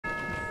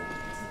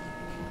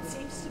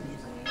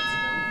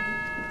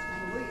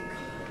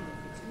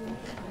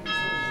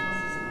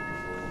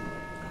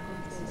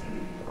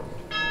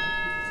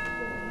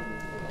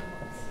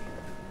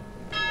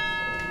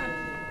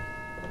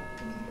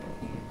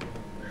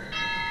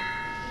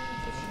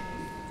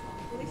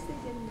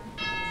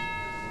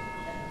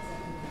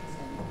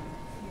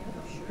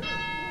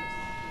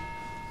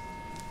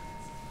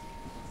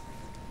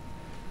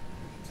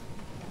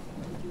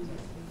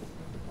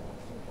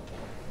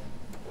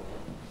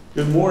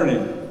Good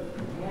morning.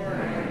 Good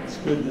morning. It's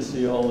good to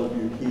see all of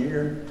you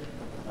here,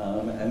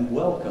 and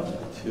welcome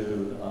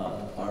to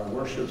our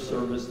worship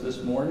service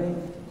this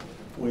morning.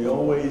 We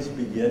always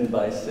begin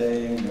by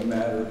saying, no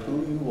matter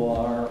who you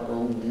are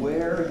or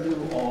where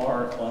you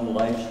are on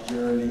life's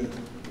journey,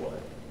 what?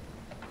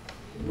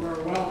 You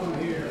are welcome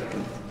here.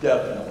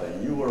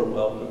 Definitely, you are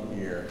welcome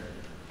here.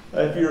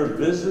 If you're a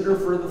visitor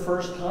for the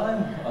first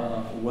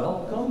time,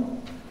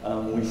 welcome.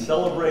 We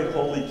celebrate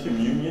Holy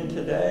Communion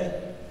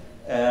today.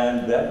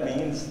 And that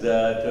means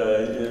that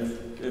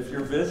if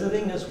you're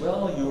visiting as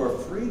well, you are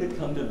free to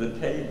come to the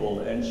table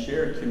and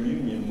share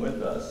communion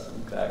with us.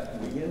 In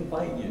fact, we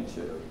invite you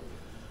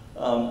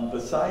to.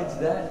 Besides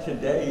that,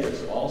 today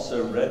is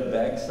also Red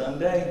Bag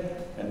Sunday,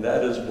 and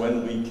that is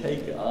when we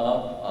take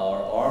up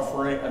our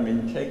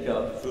offering, take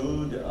up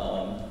food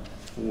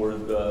for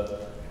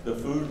the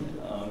food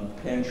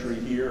pantry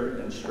here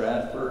in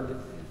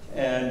Stratford.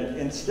 And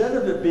instead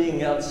of it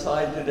being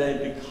outside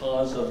today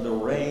because of the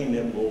rain,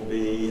 it will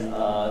be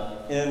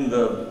in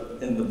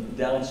the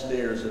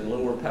downstairs in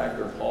Lower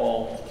Packard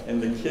Hall in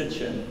the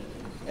kitchen.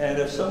 And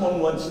if someone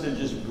wants to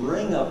just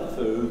bring up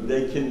food,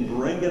 they can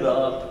bring it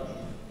up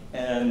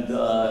and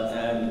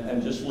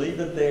just leave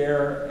it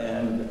there.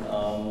 And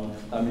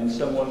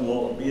someone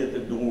will be at the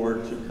door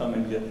to come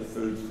and get the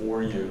food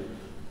for you.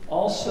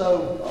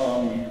 Also,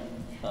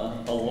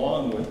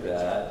 along with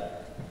that,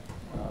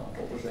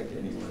 what was I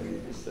getting ready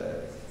to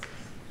say?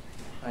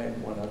 I had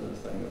one other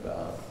thing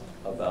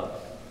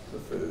about the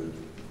food,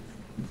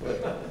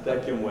 but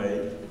that can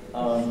wait.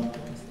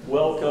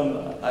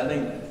 Welcome. I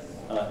think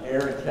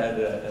Eric had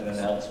an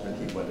announcement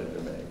he wanted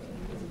to make.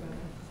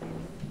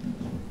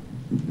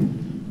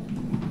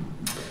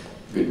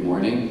 Good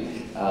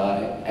morning.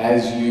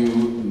 As you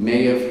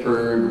may have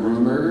heard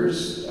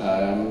rumors,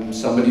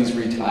 somebody's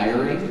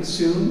retiring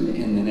soon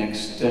in the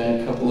next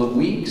couple of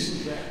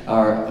weeks.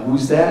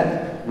 Who's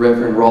that?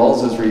 Reverend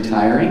Rawls is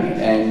retiring,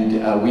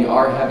 and we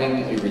are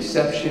having a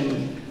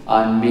reception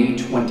on May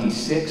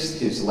 26th,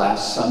 his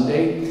last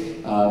Sunday.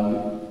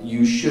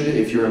 You should,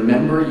 if you're a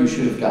member, you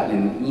should have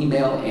gotten an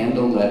email and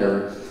a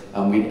letter.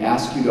 We'd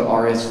ask you to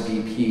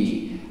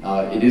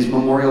RSVP. It is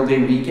Memorial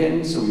Day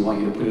weekend, so we want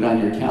you to put it on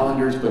your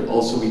calendars, but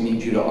also we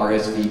need you to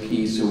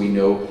RSVP so we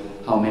know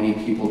how many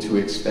people to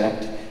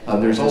expect.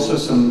 There's also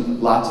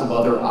lots of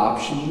other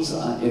options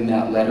in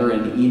that letter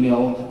and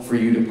email for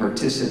you to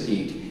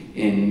participate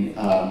in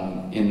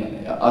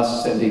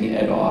us sending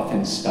Ed off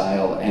in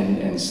style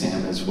and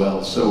Sam as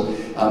well. So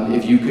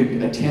if you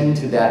could attend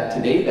to that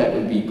today, that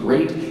would be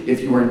great.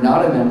 If you are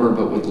not a member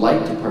but would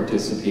like to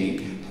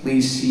participate,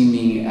 please see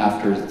me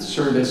after the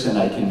service and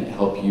I can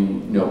help you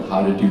know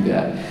how to do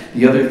that.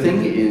 The other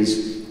thing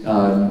is,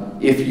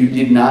 if you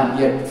did not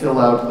yet fill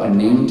out a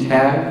name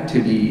tag to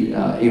be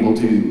able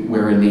to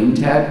wear a name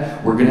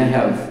tag, we're going to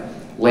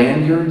have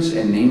lanyards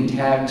and name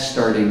tags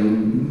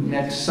starting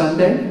next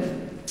Sunday.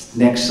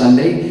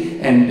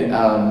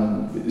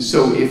 And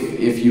so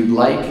if you'd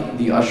like,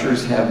 the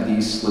ushers have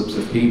these slips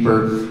of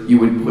paper. You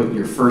would put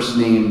your first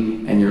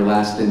name and your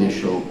last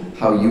initial,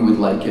 how you would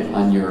like it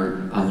on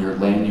your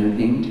lanyard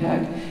name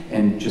tag,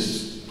 and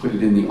just put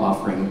it in the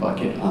offering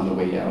bucket on the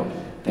way out.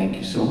 Thank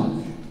you so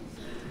much.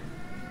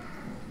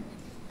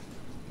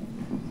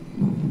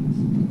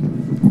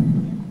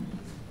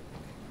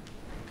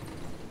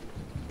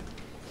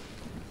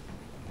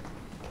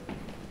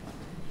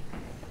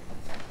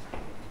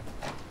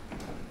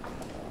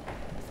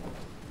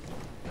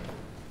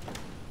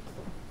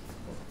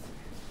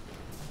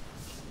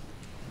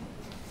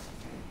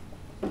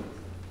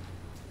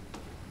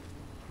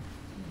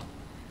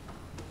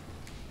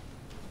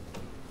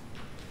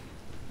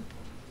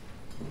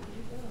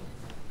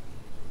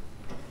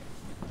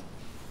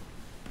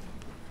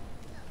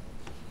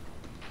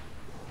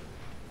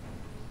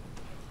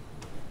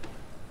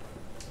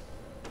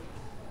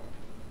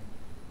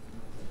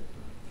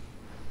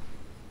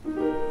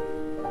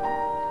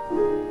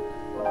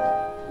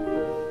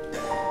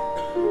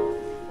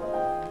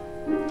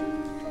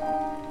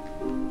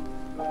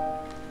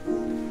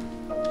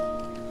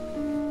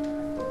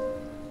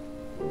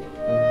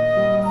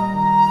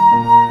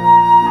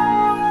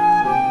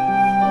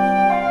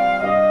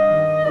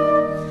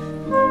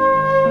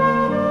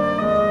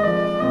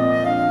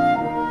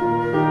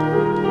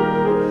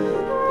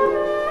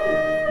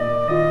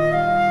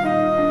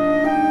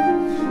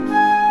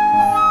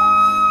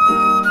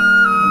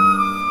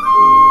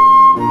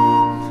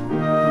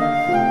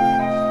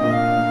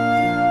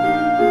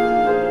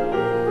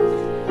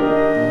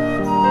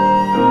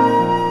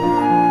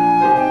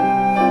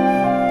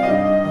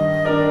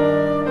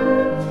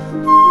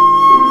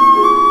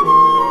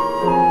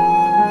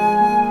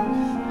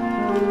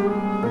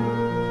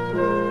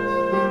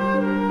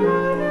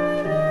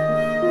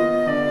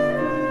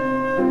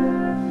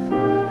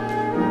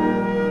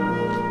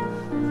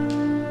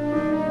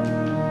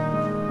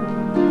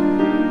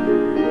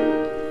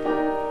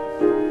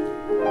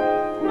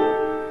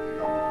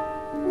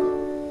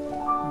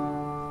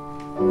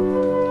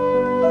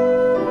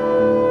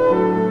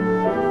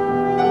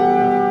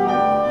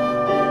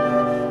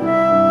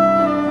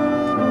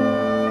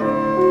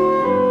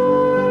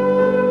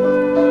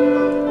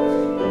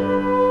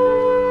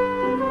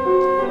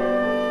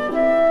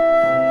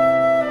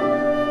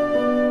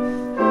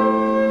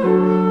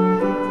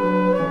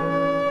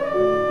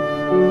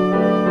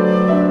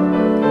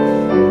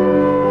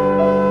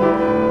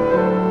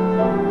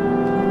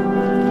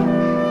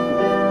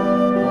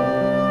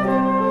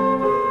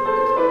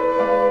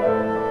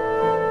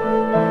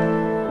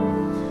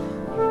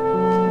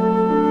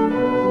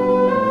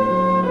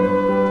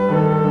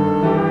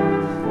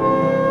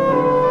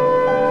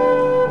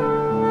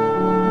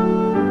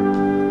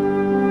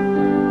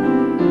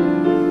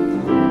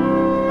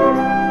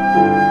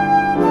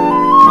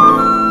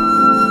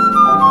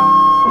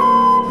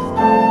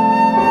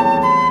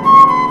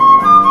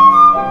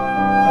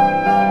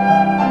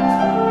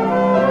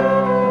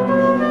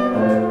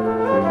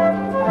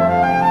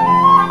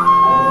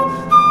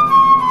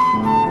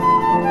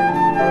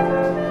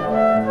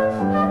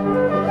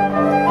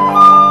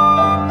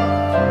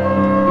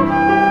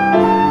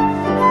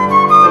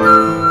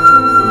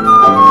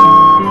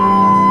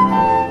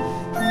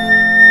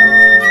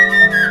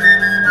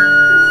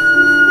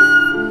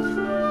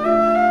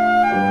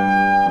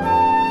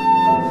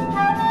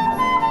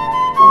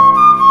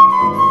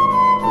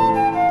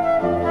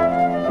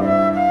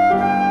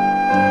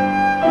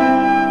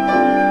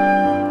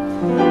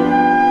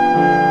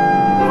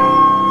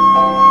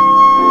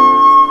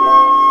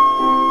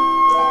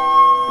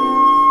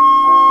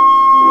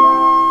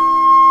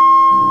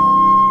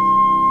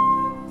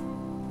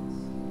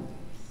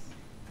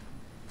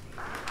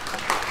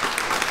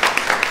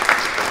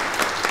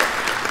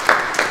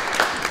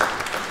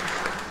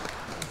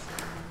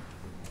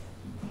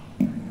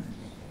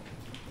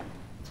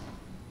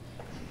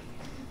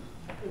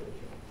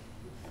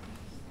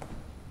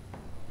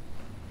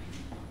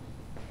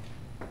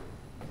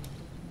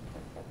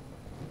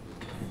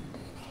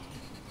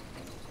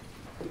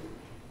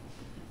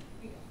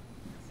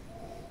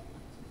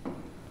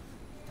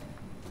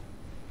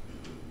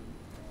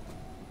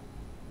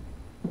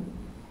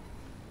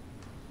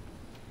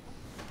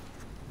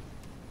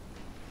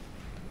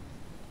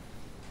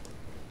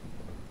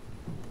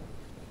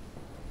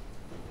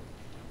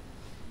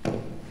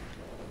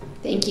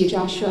 Thank you,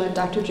 Joshua and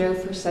Dr. Joe,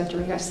 for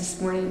centering us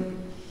this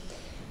morning.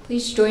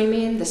 Please join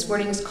me in this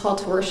morning's call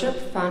to worship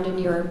found in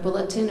your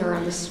bulletin or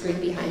on the screen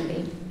behind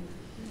me.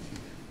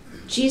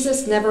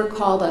 Jesus never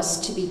called us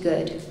to be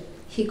good.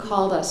 He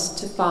called us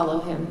to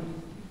follow him.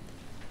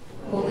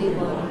 Holy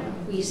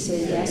One, we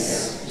say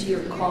yes to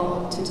your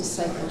call to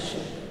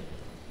discipleship.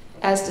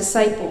 As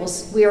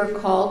disciples, we are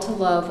called to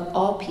love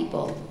all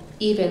people,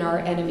 even our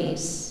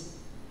enemies.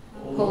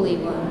 Holy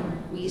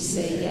One, we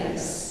say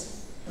yes.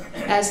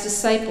 As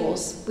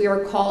disciples, we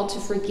are called to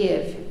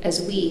forgive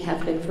as we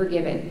have been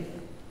forgiven.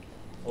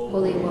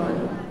 Holy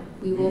One,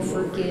 we will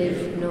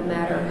forgive no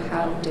matter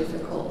how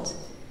difficult.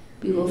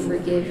 We will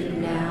forgive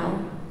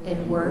now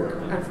and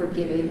work on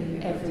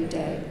forgiving every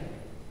day.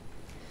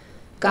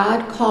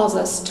 God calls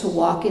us to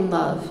walk in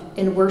love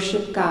and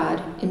worship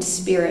God in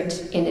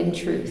spirit and in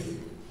truth.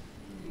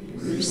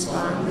 We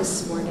respond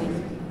this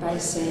morning by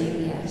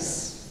saying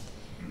yes.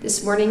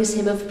 This morning's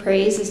hymn of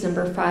praise is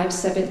number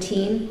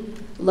 517,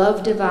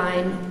 Love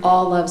Divine,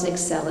 All Loves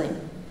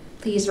Excelling.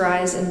 Please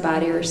rise in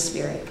body or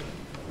spirit.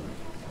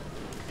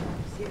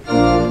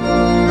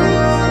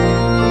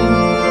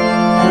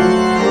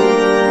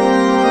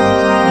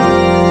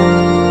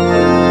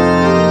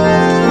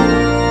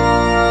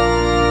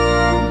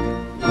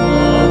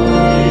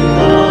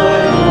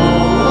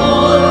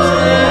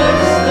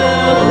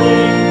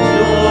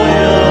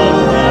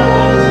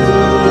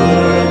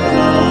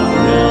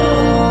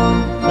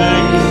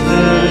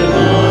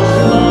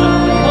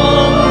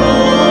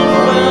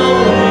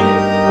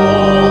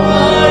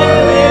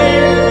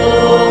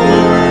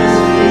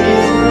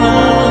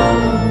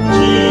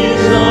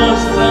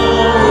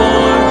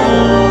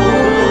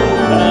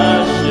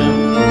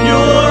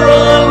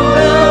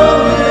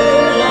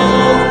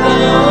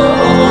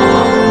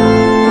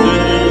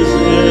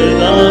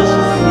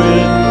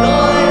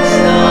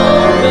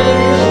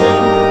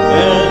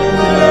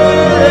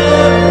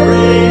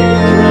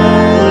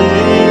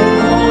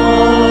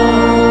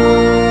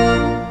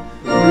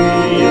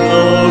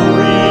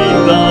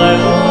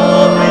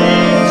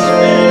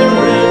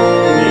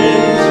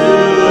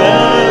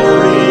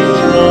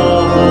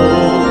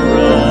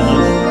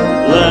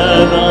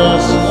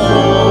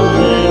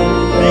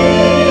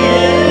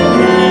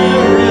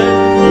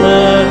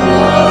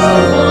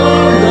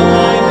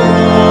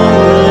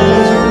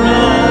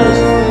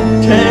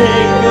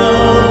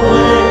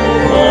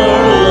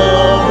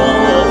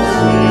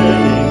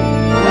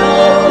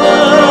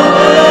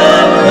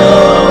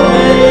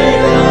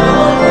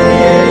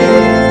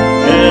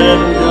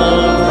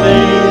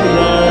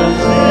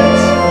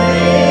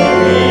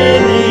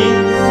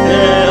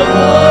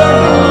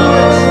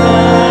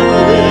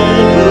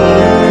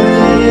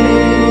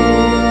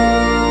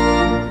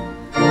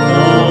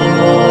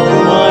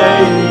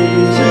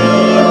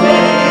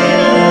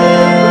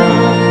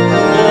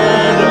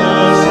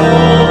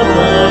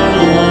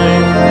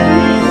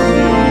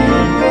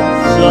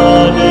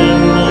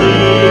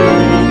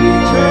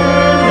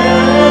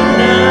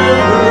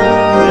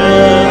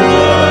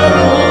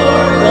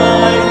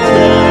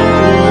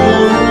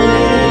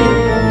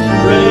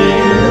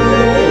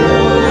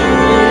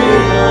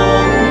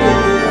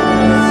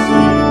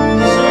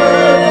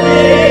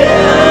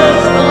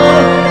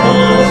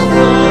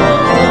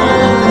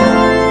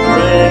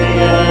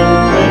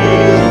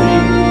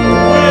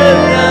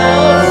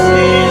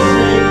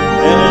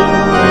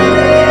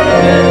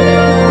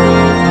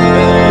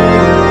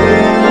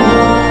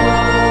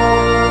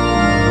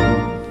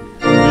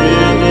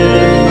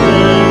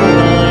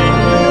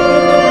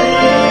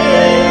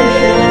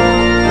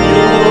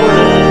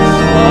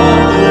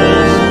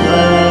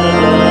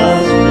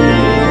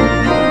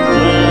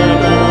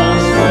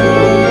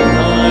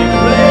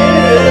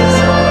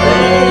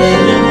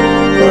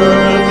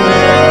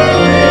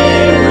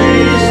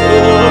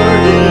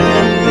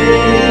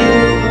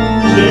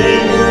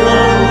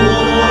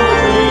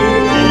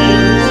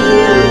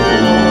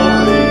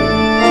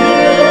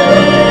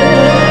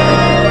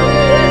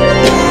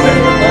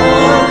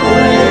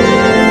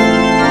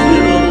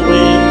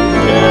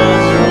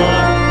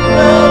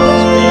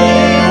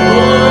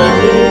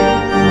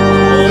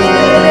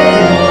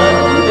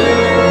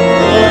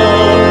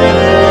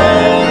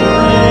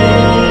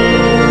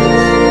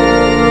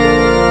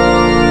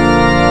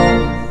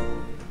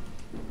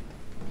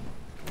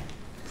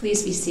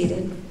 Please be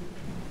seated.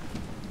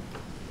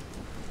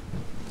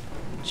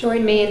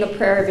 Join me in the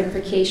prayer of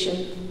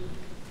invocation.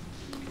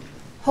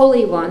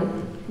 Holy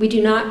One, we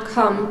do not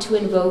come to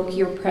invoke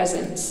your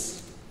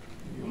presence.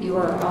 You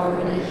are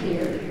already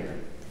here.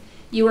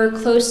 You are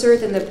closer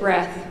than the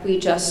breath we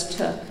just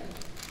took,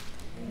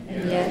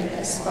 and yet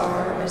as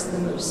far as the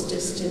most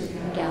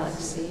distant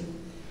galaxy.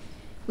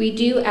 We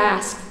do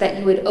ask that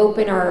you would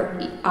open our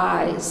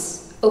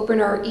eyes,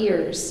 open our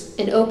ears,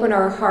 and open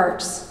our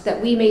hearts,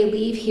 that we may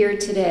leave here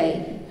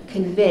today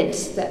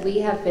convinced that we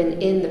have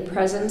been in the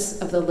presence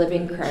of the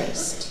living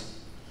Christ.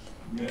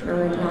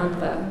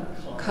 Maranatha,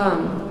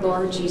 come,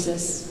 Lord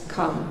Jesus,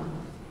 come.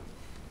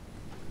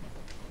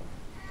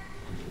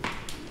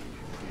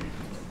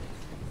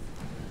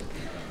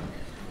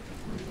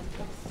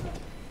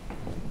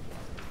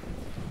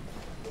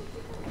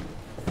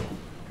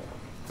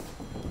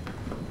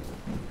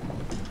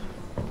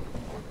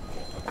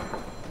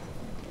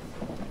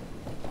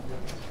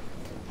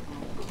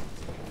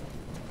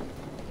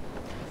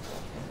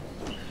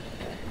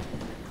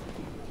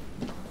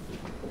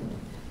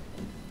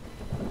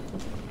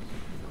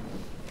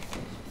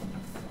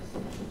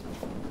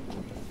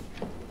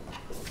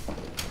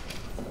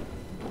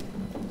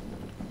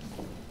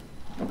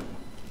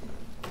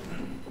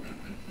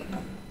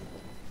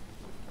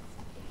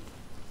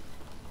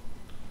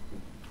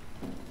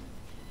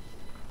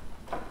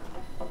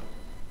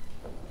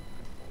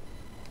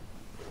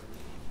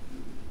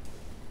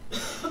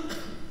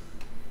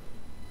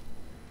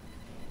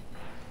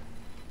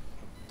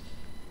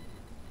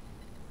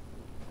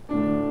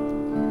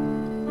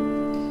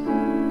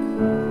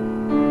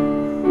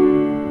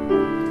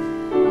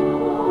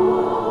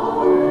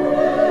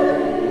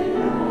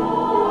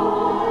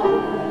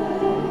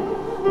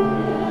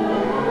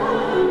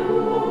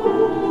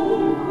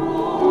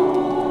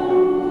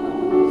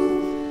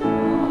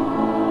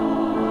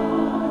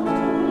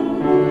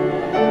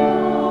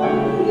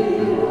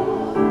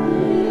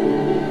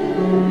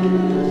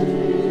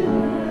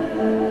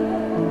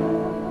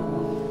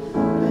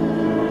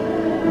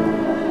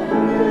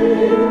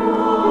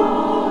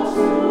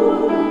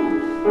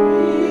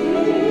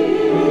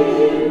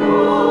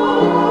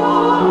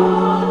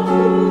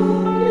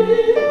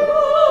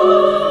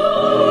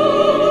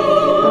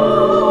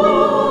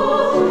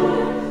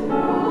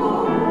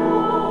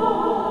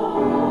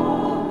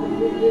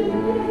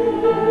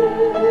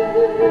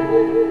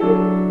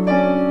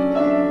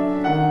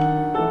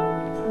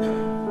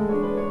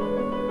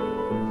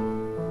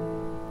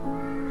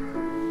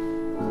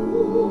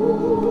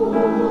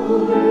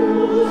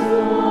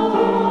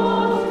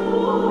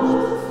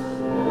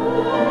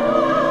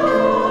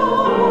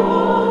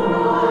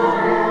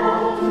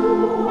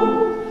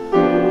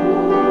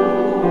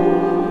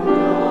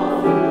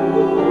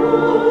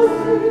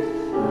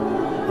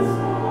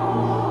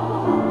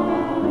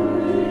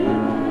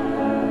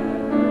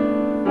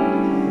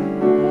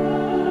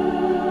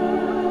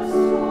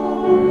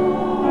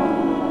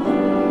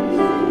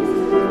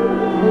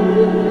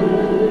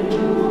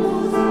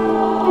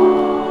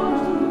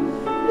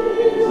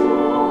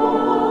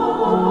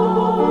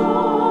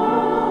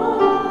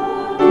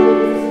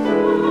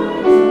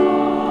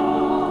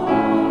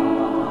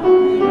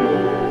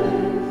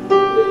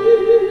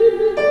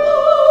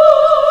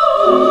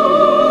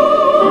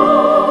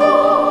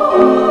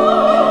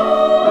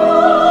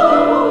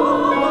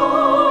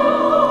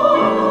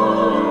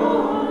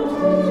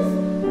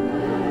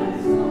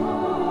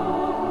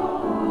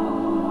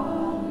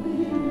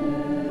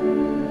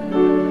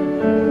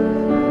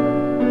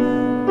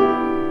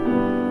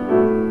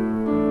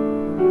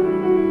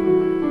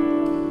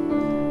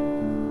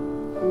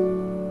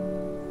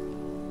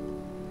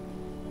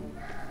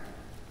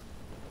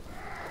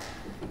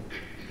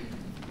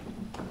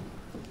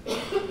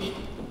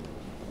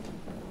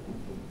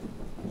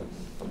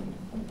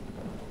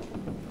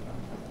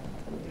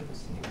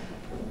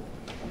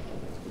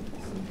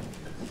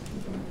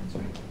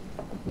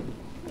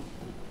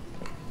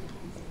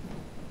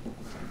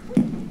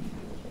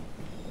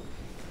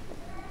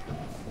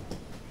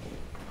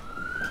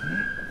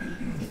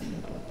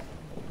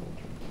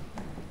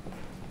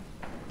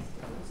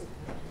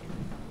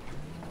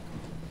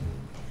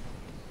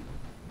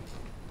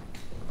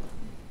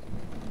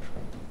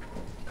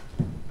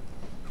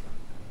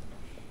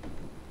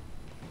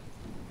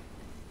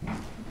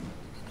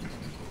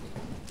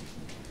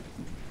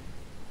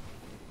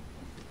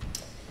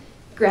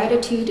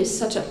 Gratitude is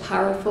such a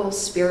powerful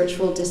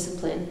spiritual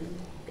discipline.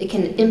 It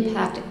can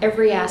impact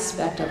every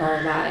aspect of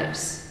our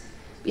lives.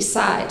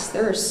 Besides,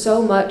 there is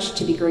so much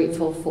to be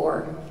grateful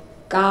for.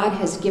 God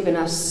has given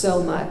us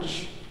so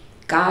much.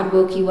 God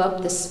woke you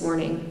up this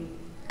morning.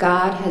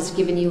 God has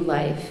given you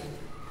life.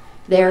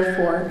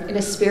 Therefore, in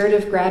a spirit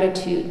of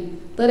gratitude,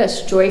 let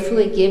us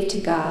joyfully give to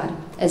God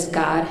as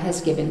God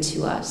has given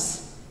to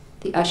us.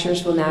 The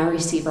ushers will now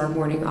receive our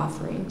morning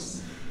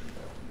offerings.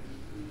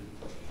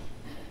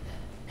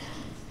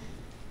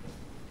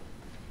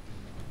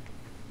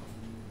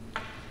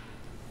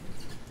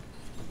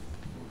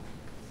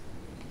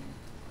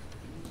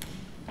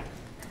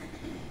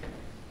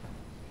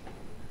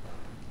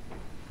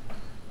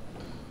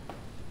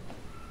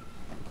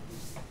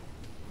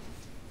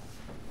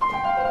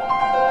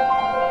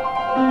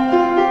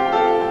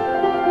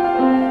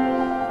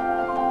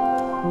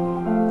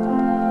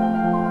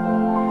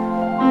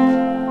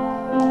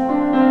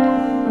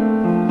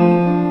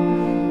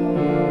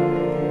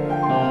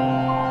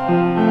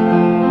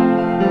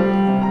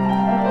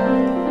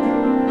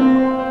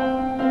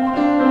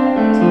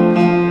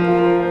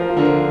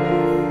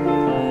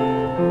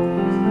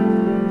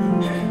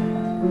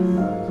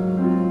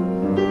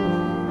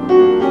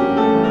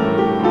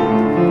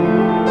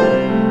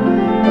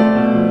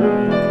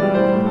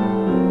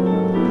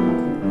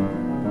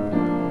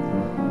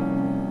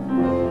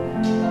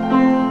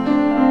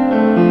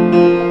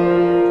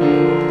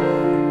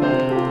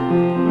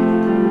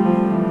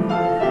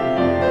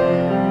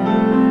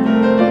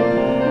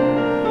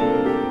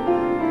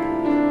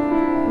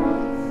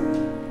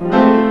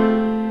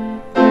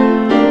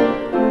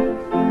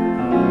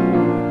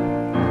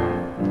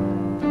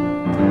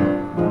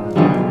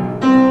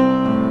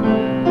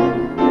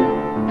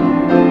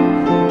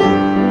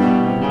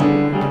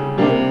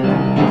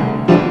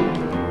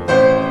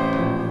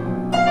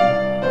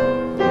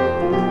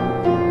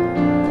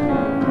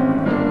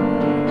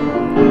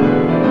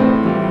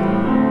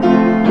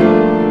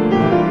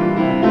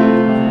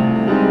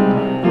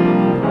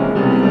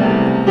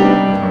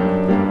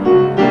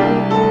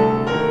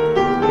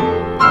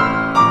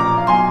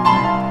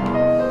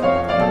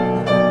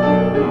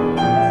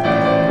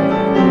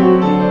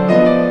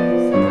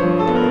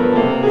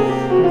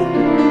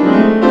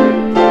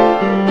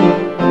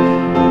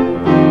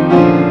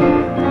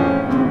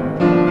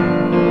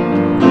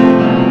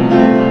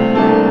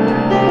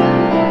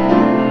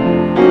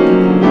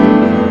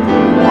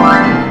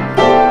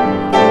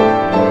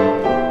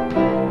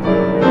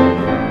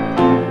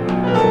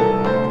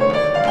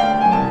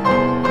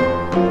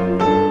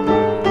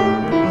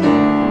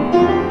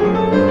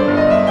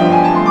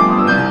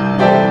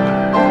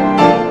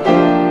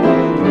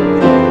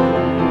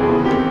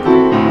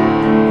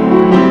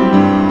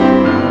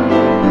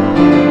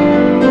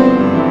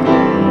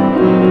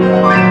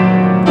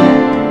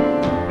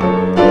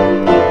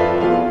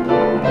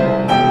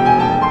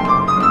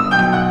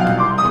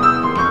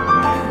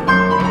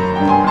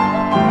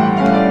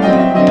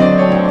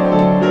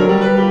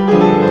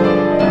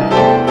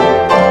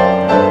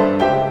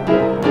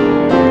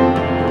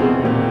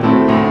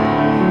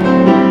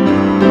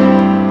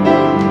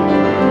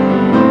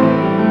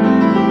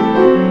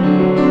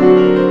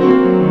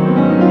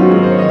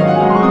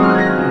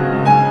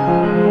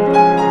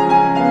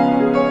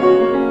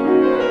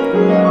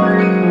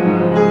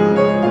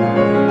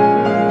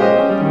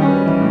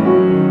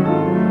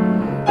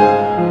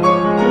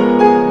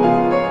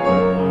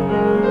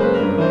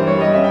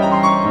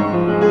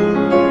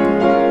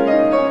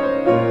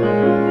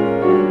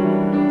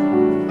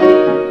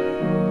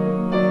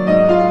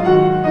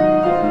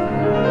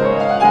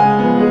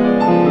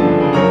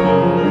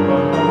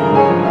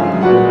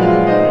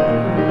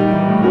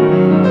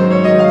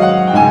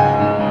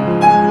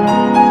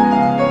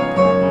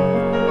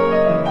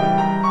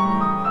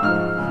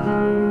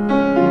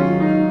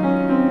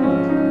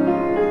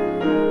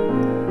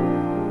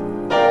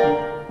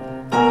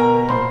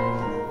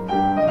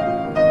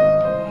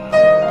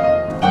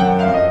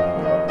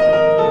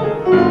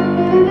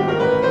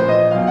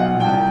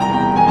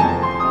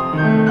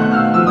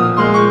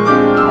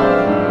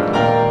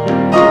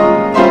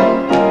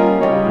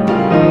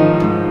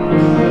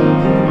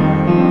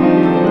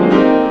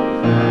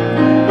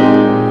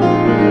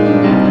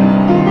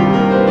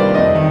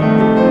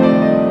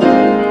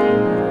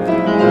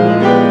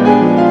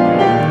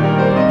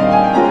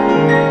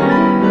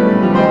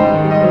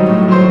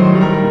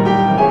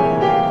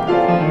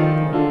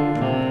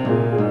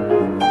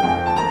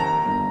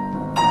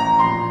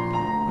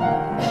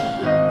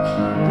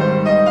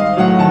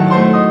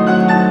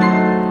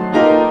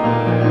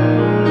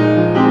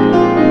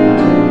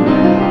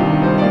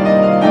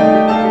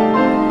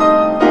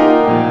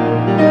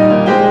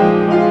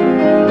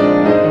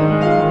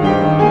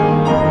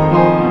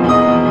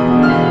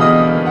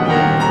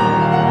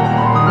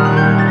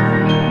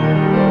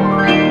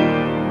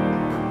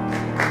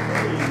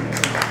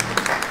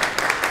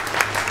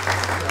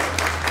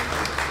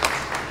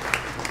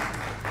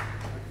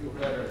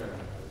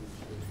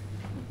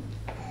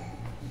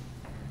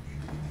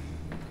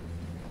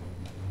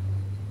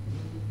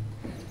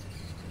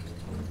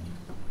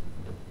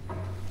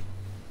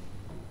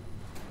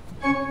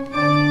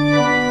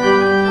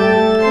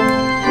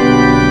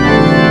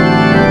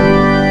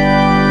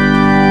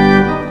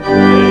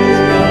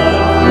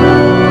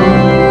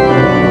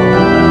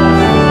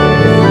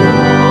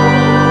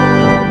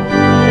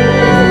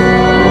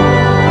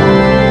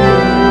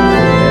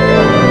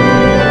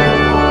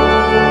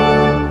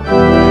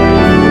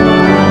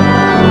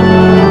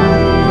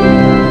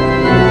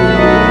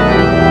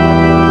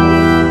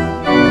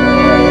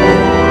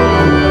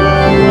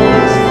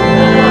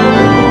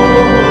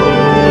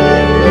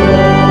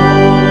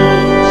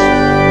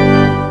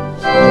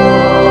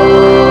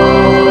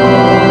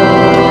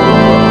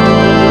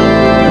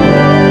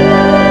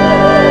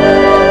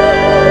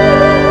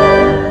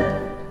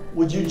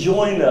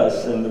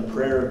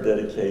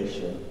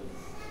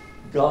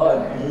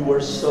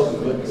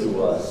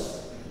 to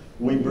us.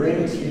 We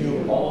bring to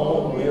you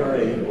all we are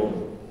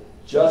able,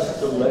 just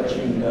to let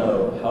you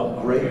know how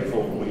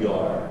grateful we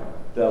are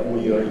that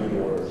we are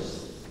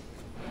yours.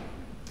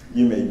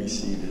 You may be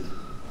seated.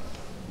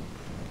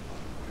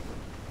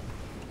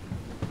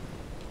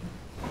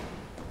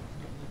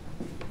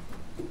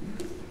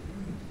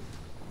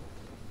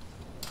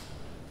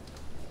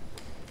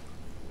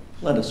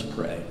 Let us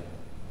pray.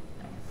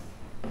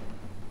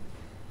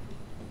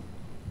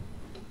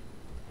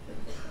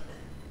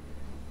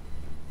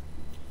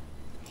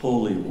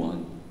 Holy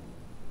One,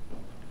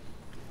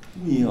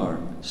 we are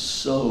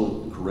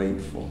so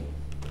grateful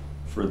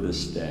for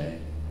this day,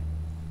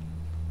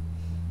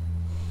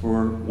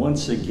 for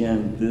once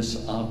again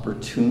this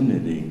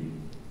opportunity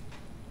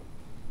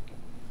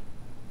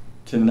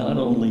to not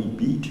only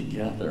be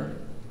together,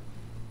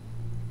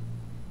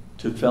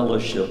 to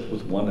fellowship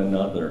with one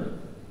another,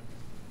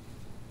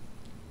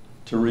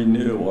 to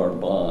renew our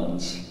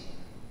bonds,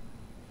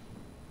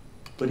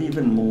 but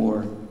even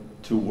more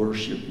to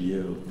worship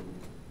you.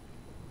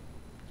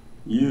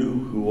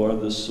 You who are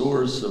the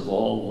source of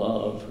all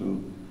love,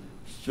 who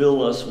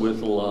fill us with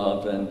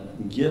love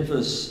and give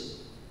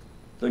us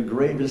the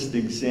greatest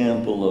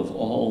example of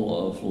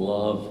all of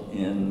love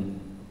in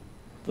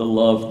the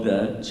love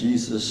that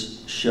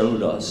Jesus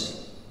showed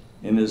us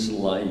in his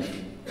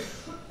life,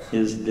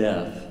 his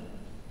death,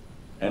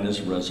 and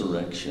his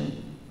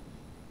resurrection.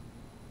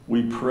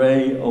 We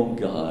pray, O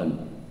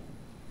God,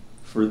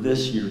 for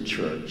this your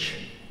church.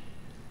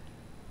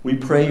 We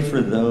pray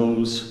for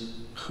those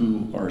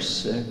who are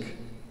sick,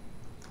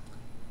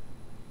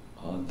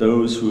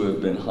 those who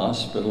have been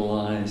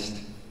hospitalized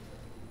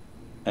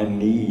and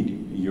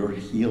need your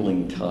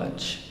healing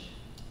touch.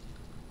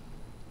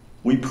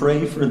 We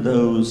pray for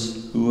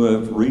those who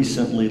have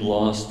recently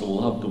lost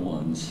loved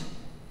ones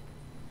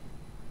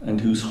and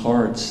whose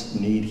hearts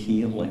need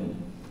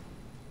healing.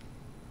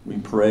 We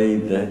pray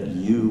that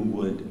you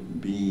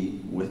would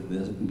be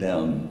with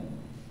them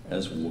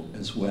as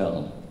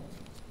well.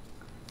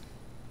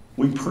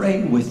 We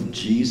pray with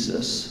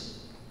Jesus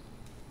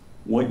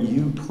what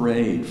you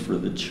prayed for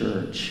the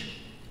church,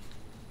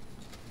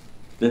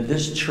 that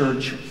this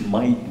church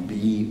might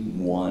be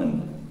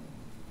one,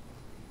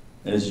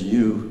 as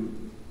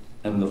you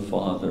and the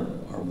Father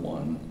are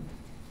one.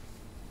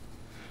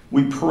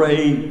 We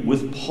pray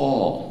with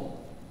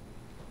Paul,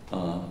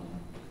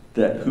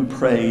 who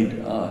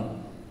prayed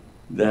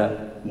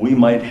that we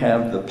might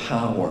have the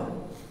power,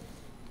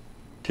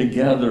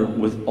 together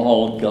with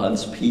all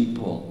God's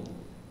people,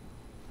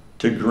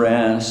 to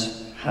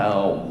grasp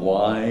how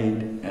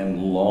wide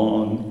and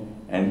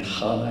long and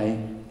high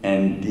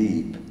and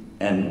deep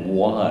and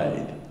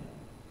wide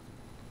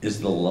is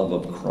the love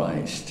of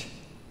Christ.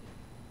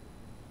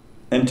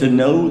 And to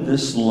know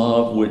this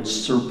love which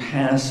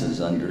surpasses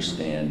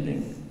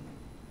understanding,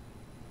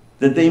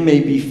 that they may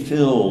be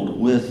filled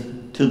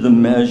with to the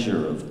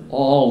measure of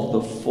all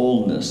the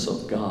fullness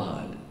of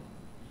God.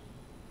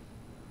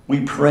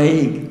 We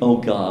pray, O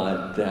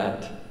God,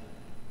 that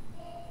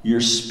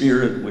your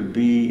Spirit would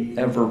be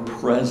ever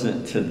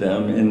present to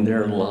them in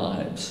their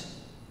lives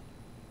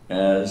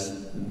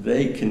as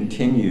they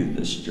continue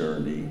this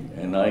journey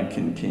and I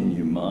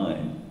continue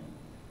mine.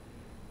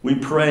 We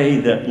pray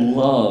that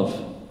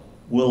love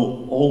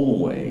will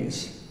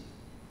always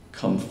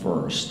come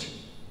first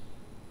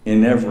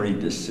in every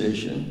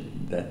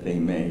decision that they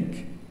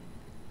make.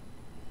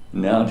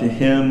 Now to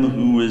him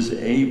who is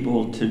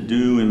able to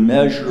do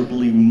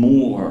immeasurably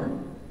more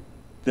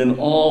than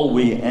all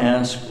we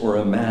ask or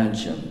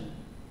imagine,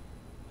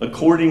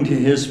 according to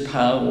his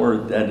power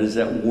that is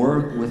at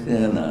work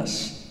within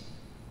us,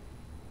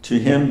 to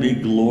him be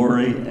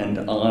glory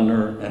and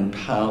honor and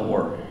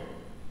power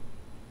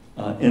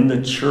in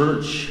the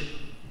church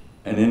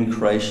and in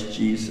Christ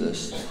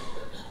Jesus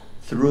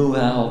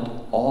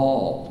throughout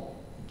all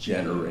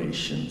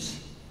generations.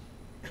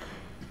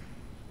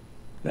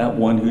 That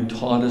one who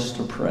taught us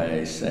to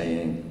pray,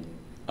 saying,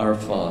 Our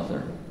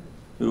Father,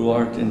 who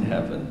art in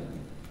heaven,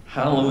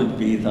 hallowed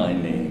be thy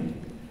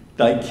name.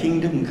 Thy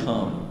kingdom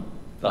come,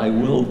 thy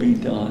will be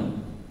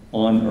done,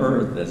 on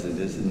earth as it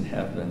is in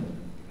heaven.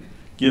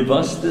 Give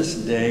us this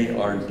day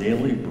our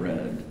daily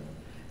bread,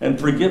 and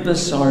forgive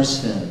us our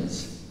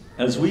sins,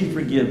 as we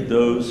forgive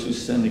those who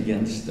sin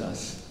against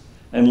us.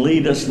 And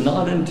lead us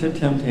not into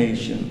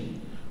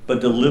temptation, but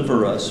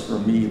deliver us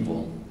from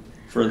evil.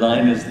 For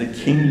thine is the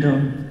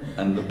kingdom,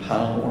 and the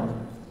power,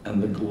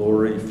 and the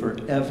glory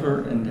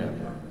forever and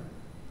ever.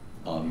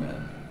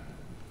 Amen.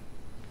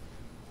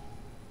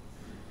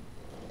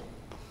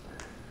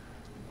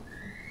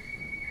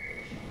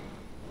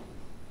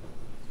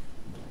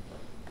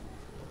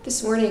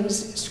 This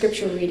morning's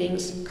scripture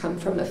readings come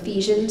from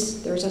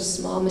Ephesians. There's a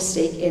small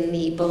mistake in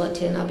the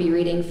bulletin. I'll be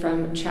reading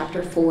from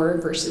chapter 4,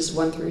 verses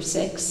 1 through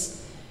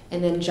 6,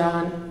 and then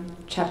John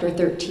chapter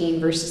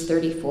 13, verses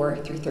 34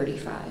 through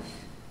 35.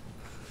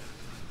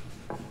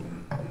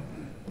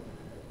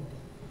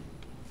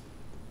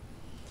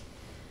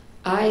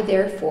 I,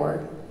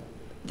 therefore,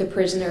 the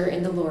prisoner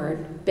in the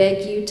Lord,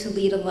 beg you to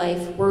lead a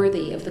life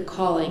worthy of the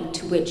calling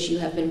to which you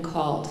have been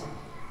called,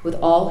 with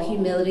all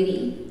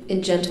humility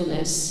and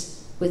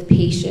gentleness, with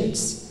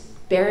patience,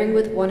 bearing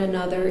with one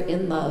another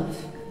in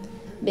love,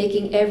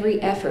 making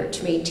every effort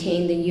to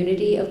maintain the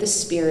unity of the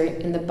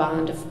Spirit in the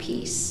bond of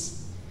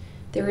peace.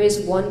 There is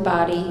one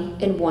body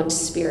and one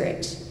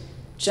Spirit,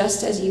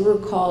 just as you were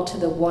called to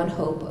the one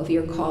hope of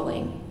your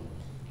calling.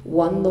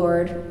 One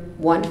Lord,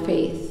 one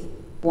faith,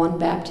 one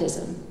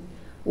baptism,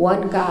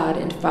 one God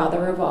and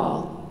Father of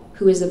all,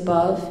 who is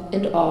above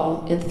and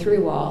all and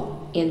through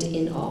all and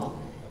in all.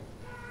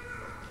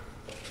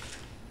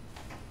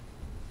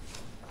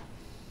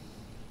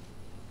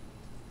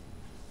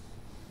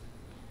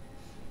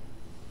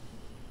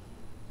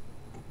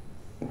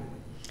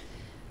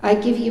 I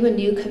give you a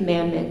new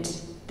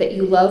commandment, that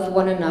you love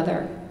one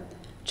another.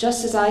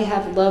 Just as I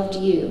have loved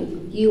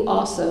you, you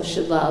also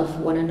should love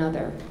one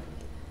another.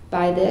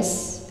 By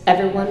this,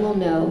 everyone will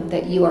know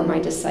that you are my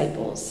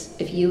disciples,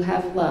 if you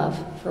have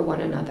love for one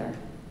another.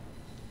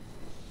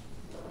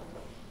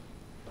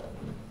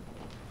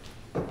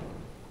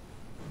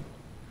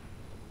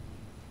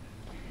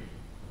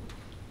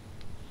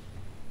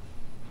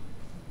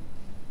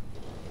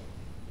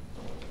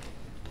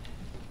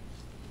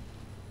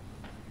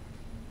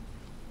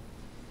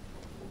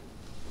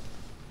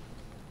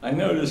 I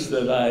noticed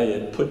that I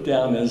had put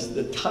down as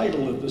the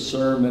title of the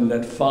sermon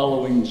that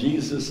following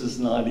Jesus is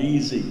not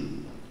easy.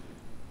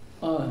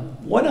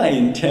 What I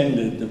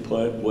intended to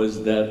put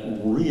was that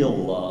real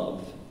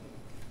love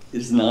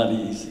is not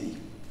easy.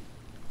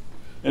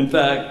 In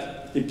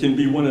fact, it can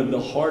be one of the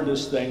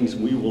hardest things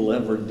we will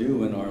ever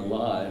do in our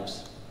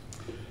lives.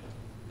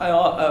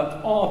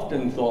 I've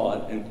often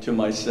thought to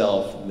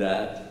myself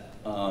that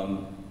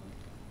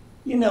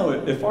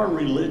if our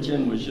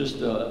religion was just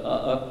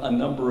a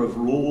number of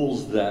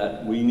rules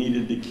that we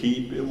needed to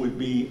keep, it would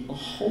be a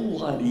whole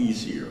lot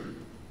easier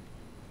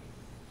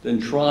than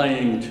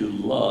trying to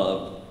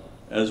love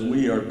as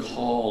we are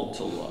called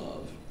to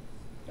love,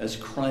 as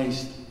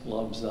Christ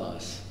loves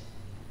us,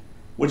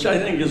 which I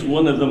think is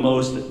one of the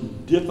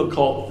most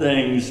difficult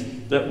things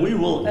that we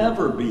will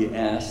ever be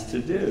asked to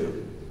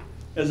do.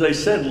 As I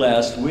said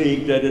last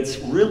week, that it's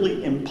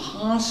really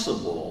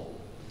impossible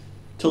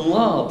to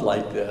love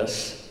like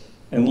this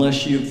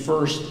unless you've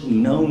first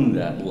known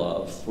that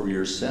love for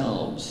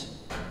yourselves.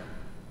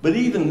 But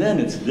even then,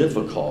 it's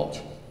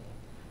difficult.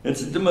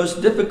 It's the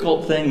most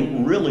difficult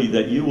thing, really,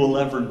 that you will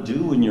ever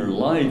do in your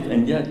life,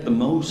 and yet the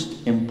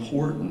most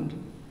important.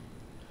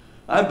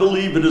 I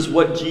believe it is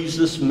what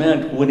Jesus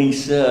meant when he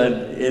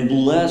said,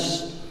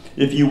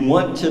 if you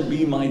want to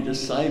be my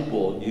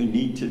disciple, you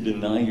need to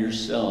deny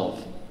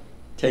yourself,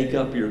 take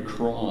up your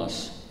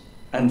cross,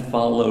 and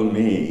follow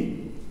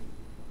me.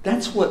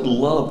 That's what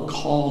love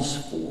calls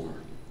for.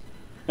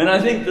 And I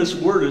think this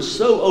word is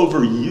so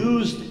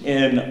overused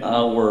in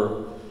our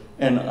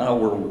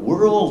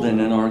world and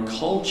in our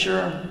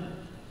culture.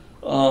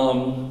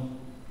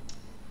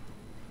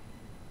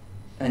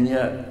 And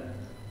yet,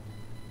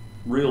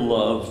 real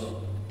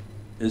love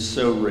is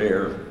so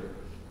rare.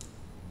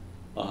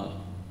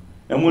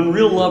 And when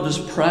real love is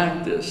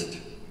practiced,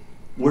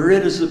 where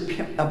it is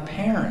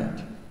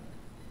apparent,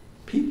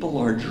 people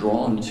are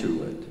drawn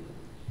to it.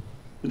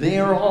 They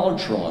are all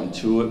drawn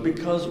to it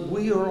because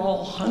we are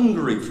all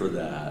hungry for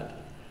that,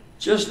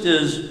 just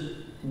as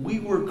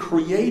we were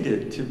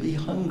created to be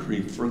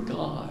hungry for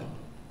God.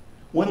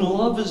 When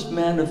love is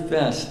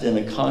manifest in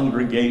a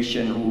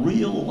congregation,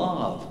 real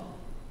love,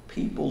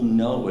 people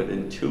know it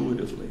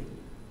intuitively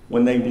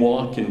when they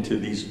walk into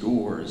these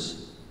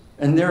doors,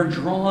 and they're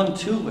drawn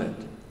to it.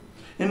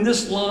 And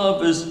this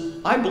love is,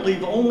 I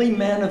believe, only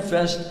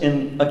manifest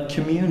in a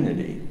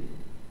community,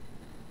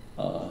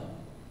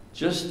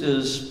 just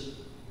as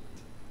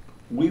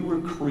we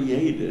were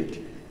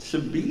created to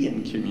be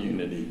in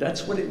community.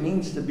 That's what it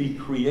means to be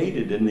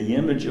created in the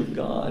image of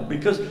God,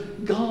 because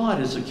God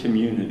is a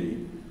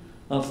community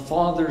of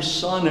Father,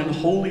 Son, and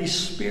Holy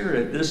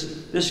Spirit,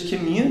 this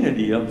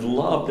community of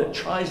love that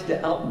tries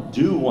to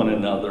outdo one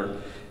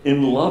another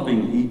in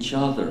loving each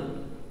other.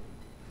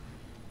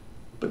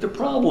 But the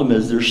problem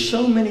is there's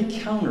so many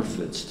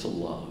counterfeits to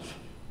love,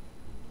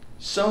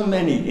 so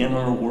many in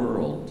our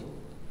world.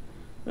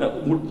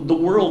 The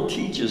world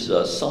teaches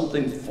us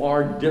something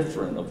far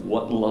different of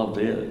what love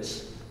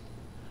is.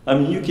 I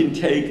mean, you can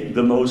take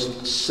the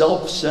most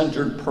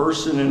self-centered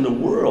person in the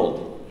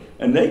world,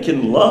 and they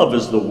can love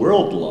as the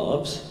world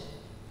loves.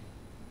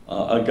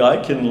 A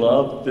guy can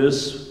love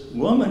this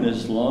woman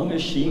as long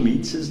as she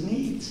meets his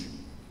needs.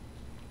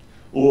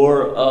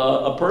 Or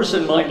a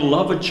person might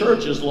love a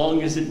church as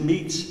long as it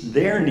meets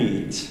their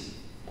needs.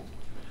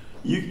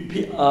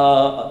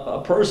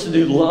 A person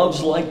who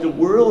loves like the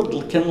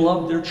world can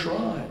love their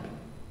tribe,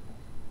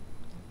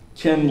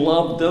 can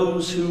love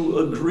those who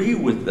agree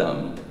with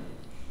them.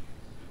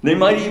 They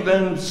might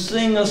even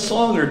sing a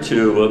song or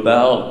two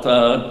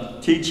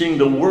about teaching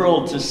the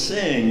world to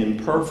sing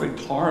in perfect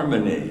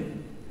harmony.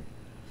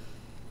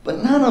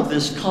 But none of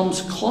this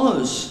comes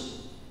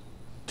close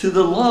to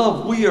the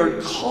love we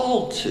are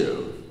called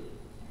to.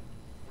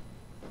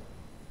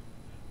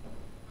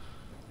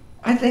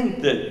 I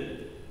think that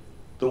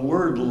The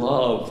word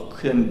love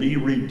can be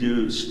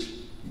reduced,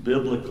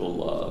 biblical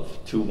love,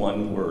 to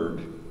one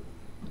word.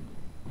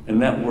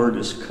 And that word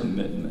is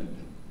commitment.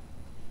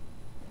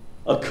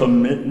 A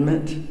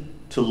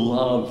commitment to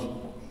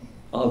love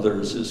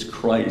others as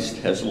Christ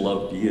has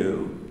loved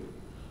you.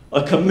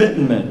 A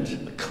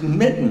commitment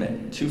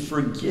to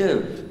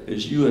forgive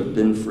as you have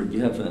been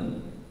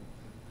forgiven.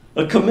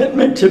 A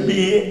commitment to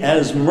be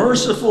as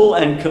merciful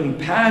and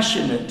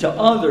compassionate to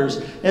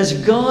others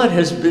as God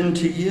has been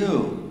to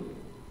you.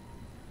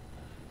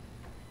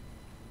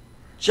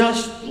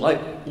 Just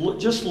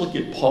look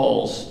at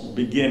Paul's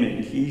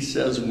beginning. He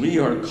says we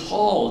are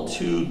called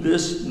to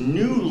this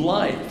new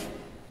life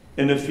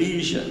in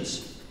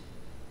Ephesians.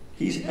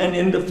 And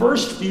in the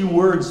first few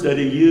words that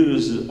he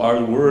uses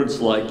are words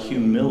like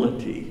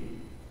humility,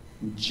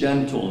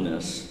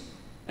 gentleness,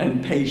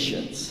 and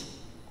patience.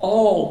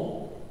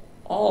 All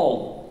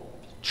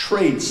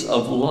traits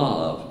of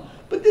love.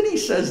 But then he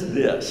says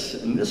this,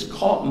 and this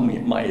caught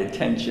my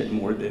attention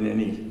more than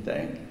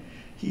anything.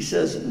 He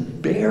says,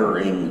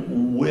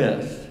 bearing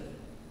with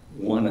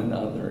one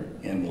another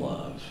in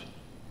love.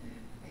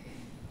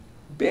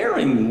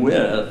 Bearing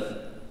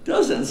with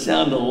doesn't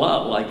sound a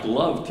lot like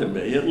love to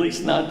me, at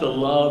least not the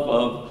love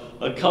of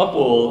a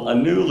couple, a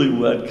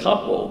newlywed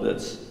couple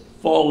that's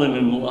fallen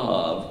in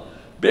love.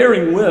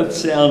 Bearing with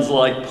sounds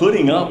like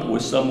putting up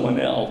with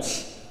someone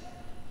else.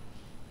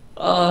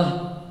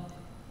 But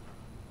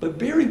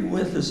bearing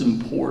with is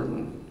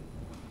important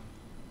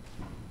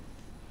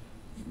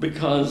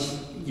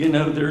because, you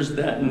know, there's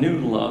that new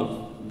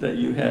love that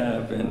you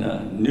have in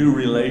a new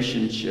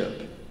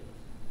relationship.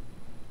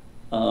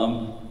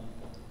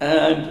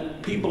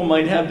 And people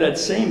might have that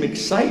same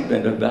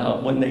excitement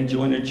about when they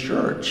join a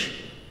church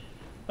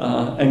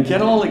and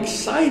get all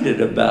excited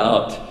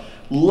about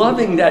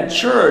loving that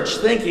church,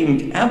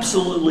 thinking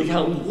absolutely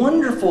how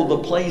wonderful the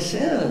place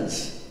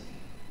is,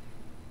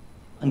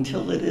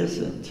 until it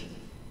isn't.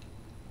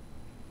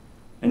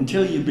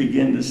 Until you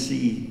begin to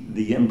see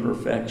the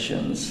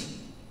imperfections.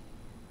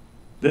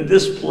 That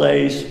this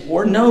place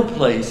or no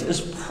place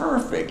is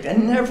perfect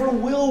and never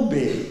will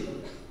be.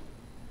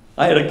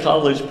 I had a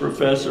college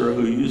professor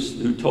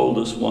who told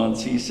us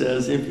once, he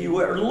says, if you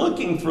are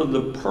looking for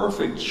the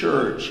perfect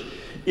church,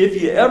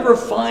 if you ever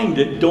find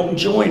it, don't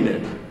join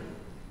it.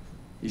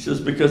 He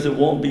says, because it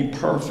won't be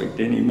perfect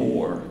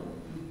anymore.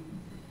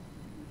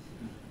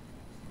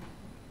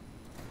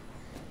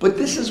 But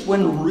this is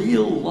when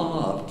real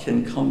love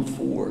can come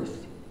forth.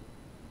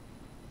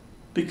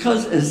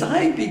 Because as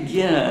I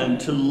began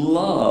to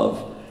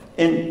love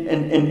and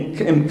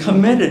am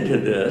committed to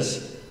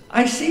this,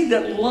 I see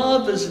that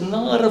love is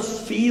not a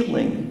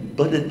feeling,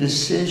 but a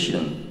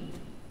decision.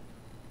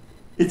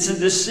 It's a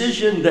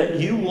decision that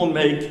you will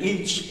make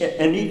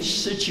in each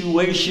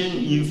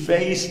situation you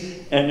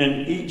face and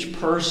in each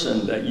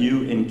person that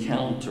you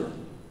encounter.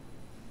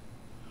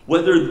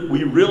 Whether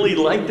we really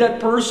like that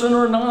person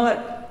or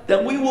not,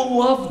 that we will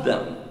love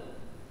them.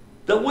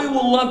 That we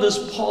will love as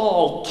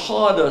Paul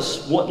taught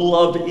us what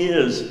love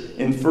is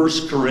in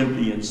 1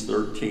 Corinthians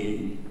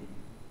 13.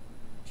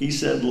 He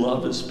said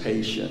love is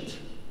patient.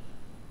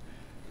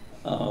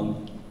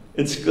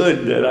 It's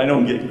good that I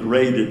don't get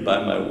graded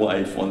by my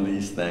wife on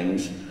these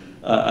things.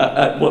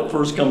 What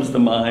first comes to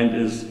mind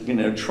is,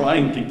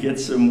 trying to get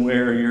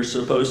somewhere you're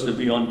supposed to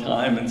be on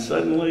time and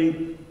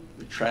suddenly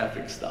the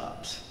traffic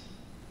stops.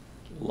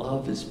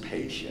 Love is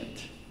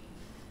patient.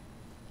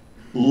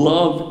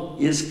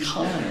 Love is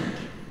kind.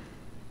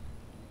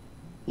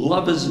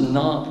 Love is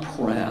not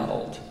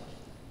proud.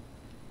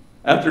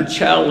 After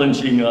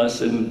challenging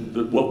us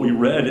in what we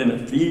read in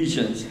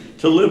Ephesians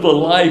to live a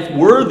life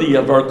worthy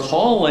of our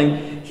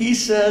calling, he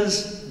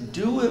says,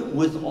 do it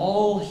with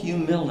all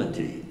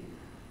humility.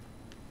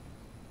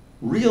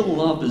 Real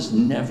love is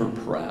never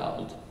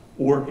proud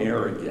or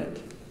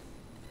arrogant.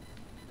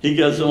 He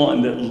goes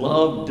on that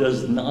love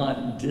does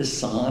not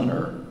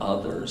dishonor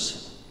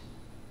others.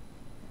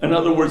 In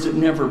other words, it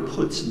never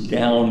puts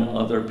down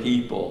other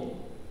people.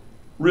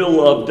 Real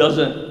love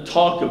doesn't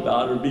talk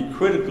about or be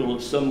critical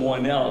of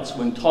someone else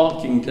when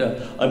talking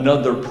to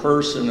another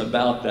person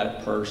about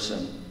that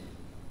person.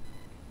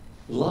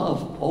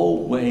 Love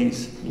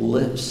always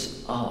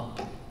lifts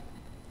up.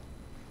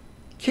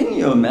 Can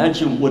you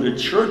imagine what a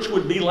church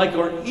would be like,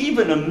 or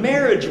even a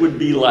marriage would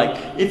be like,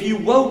 if you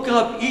woke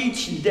up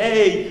each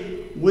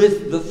day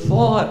with the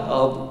thought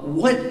of,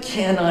 what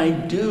can I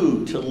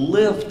do to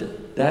lift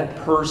that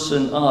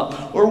person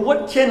up? Or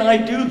what can I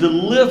do to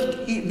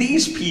lift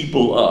these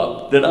people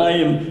up that I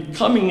am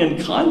coming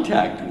in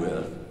contact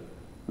with,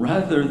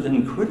 rather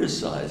than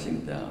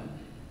criticizing them?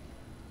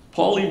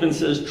 Paul even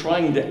says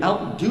trying to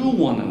outdo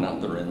one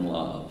another in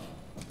love.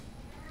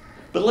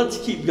 But let's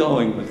keep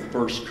going with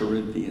 1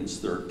 Corinthians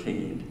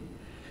 13.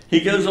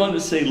 He goes on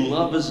to say,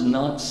 love is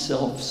not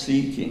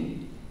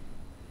self-seeking.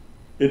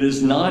 It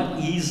is not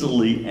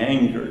easily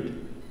angered.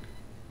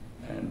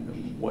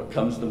 And what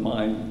comes to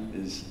mind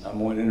is, I'm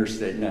on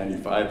Interstate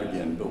 95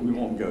 again, but we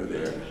won't go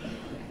there.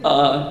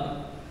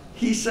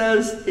 He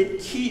says it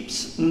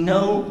keeps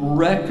no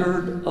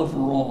record of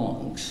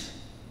wrongs.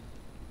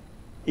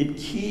 It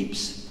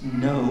keeps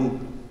no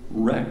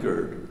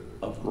record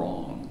of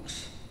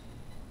wrongs.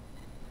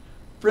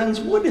 Friends,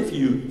 what if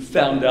you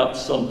found out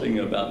something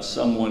about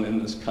someone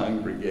in this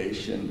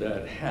congregation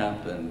that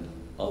happened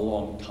a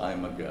long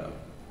time ago,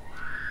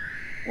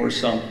 or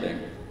something?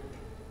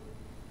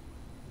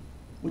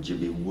 Would you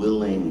be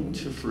willing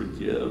to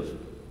forgive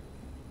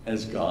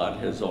as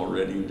God has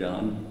already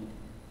done?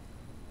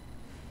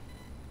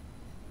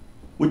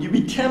 Would you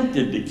be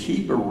tempted to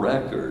keep a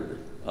record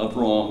of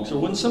wrongs? Or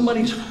when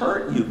somebody's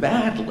hurt you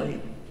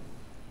badly,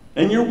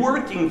 and you're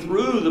working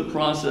through the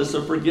process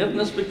of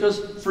forgiveness,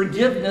 because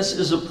forgiveness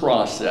is a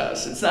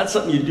process. It's not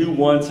something you do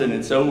once and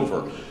it's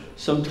over.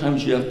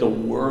 Sometimes you have to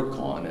work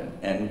on it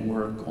and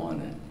work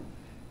on it.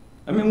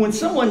 I mean, when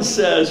someone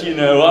says,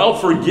 I'll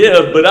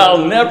forgive, but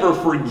I'll never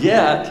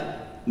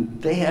forget,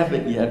 they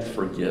haven't yet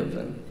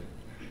forgiven.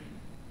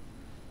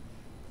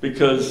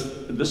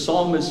 Because the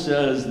psalmist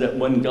says that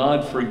when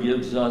God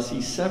forgives us,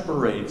 he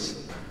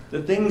separates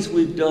the things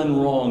we've done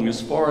wrong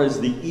as far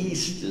as the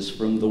east is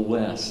from the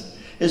west,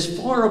 as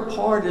far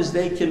apart as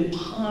they can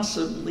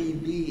possibly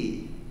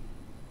be.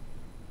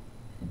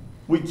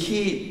 We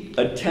keep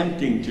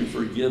attempting to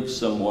forgive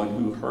someone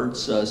who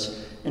hurts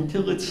us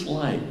until it's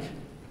like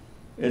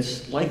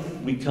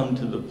we come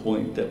to the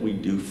point that we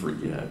do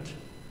forget.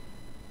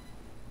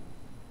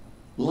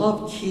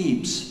 Love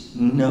keeps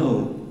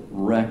no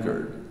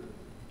record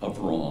of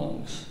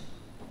wrongs.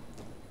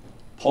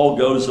 Paul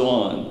goes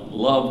on,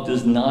 love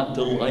does not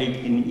delight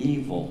in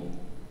evil,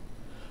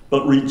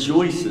 but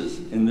rejoices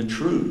in the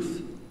truth.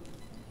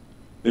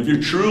 If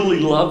you're truly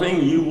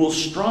loving, you will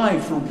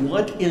strive for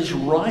what is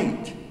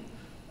right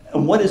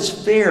and what is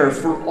fair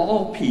for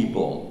all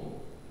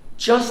people.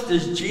 Just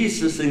as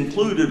Jesus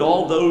included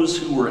all those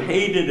who were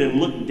hated and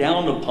looked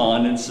down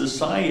upon in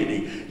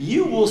society,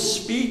 you will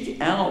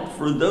speak out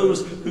for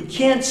those who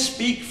can't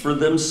speak for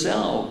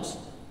themselves.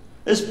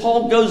 As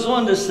Paul goes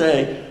on to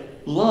say,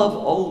 love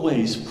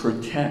always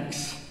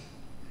protects,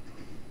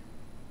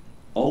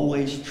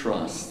 always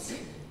trusts,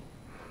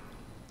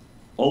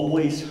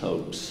 always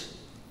hopes,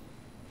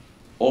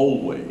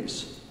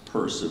 always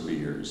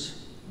perseveres.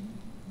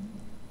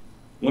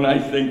 When I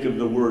think of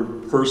the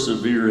word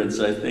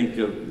perseverance, I think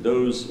of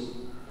those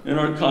in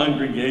our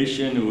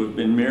congregation who have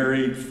been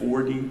married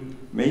 40,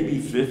 maybe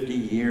 50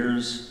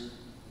 years.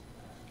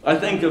 I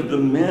think of the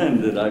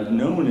men that I've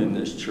known in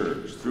this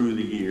church through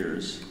the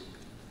years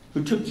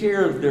who took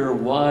care of their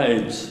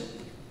wives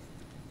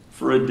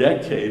for a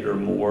decade or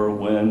more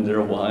when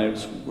their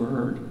wives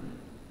were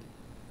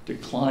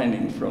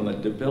declining from a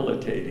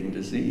debilitating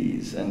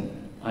disease. And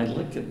I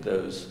look at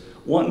those.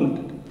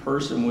 One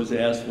person was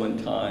asked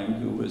one time,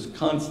 who was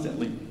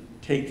constantly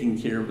taking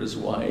care of his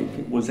wife,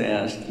 was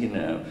asked,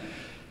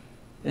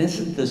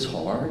 isn't this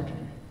hard?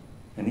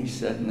 And he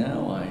said,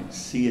 no, I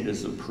see it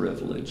as a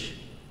privilege.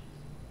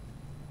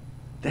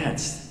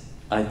 That's,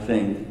 I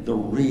think, a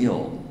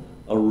real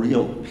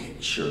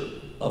picture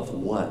of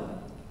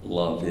what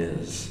love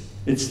is.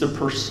 It's the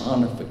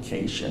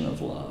personification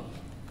of love.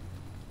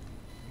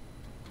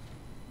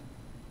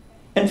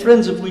 And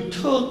friends, if we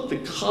took the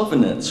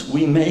covenants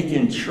we make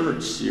in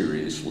church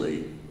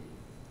seriously,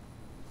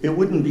 it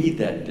wouldn't be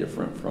that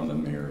different from a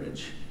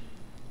marriage.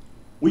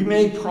 We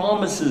make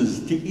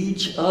promises to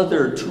each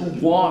other to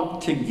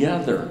walk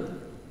together.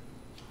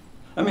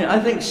 I mean, I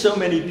think so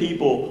many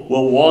people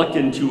will walk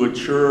into a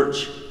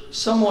church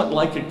somewhat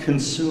like a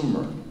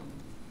consumer.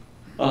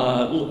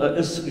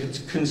 A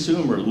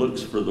consumer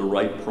looks for the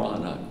right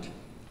product,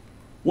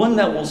 one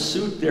that will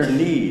suit their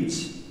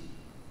needs.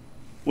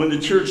 When the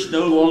church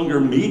no longer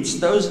meets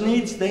those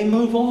needs, they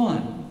move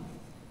on.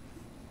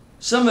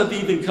 Some have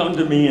even come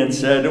to me and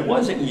said, it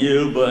wasn't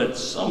you, but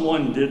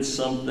someone did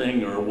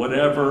something or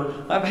whatever.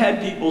 I've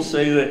had people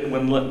say that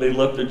when they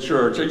left the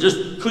church,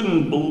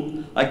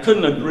 I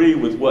couldn't agree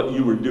with what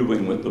you were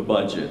doing with the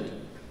budget.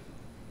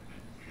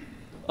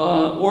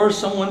 Or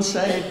someone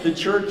say, the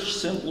church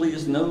simply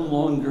is no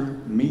longer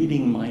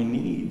meeting my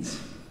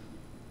needs.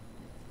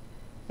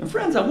 And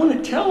friends, I want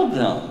to tell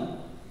them,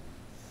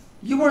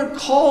 you weren't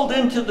called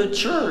into the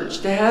church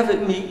to have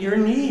it meet your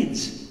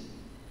needs.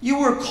 You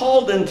were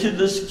called into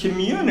this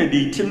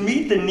community to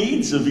meet the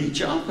needs of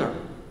each other.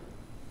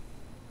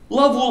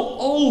 Love will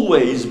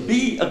always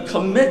be a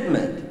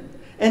commitment,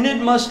 and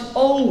it must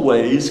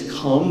always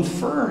come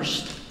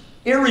first,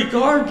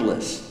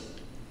 irregardless.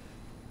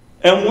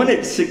 And when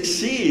it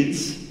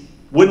succeeds,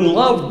 when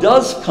love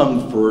does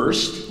come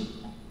first,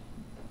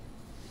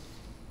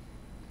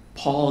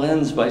 Paul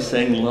ends by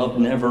saying love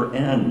never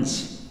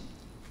ends.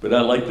 But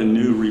I like the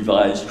New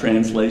Revised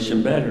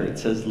Translation better. It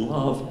says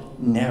love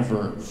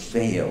never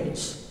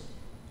fails.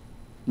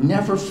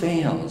 Never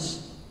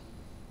fails.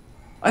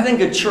 I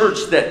think a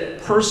church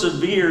that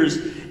perseveres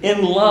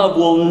in love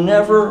will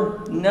never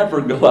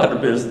go out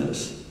of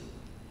business.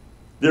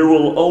 There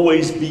will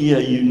always be a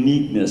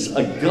uniqueness,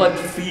 a gut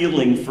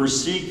feeling for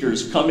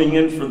seekers coming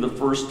in for the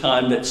first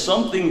time that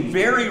something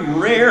very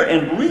rare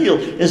and real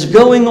is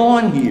going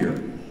on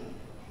here.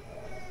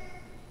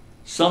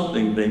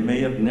 Something they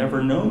may have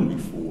never known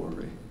before.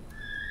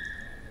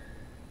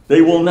 They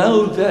will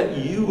know that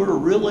you are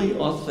really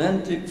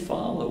authentic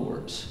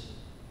followers.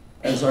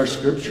 As our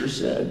scripture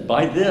said,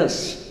 by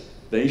this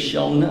they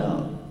shall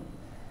know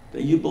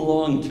that you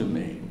belong to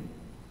me.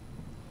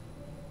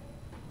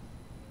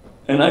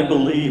 And I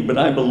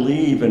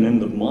believe, and in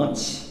the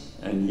months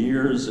and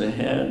years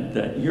ahead,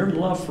 that your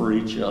love for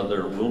each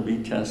other will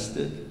be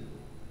tested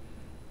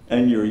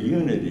and your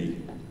unity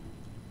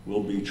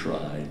will be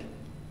tried.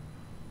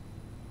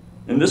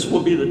 And this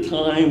will be the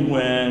time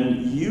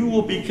when you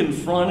will be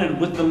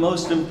confronted with the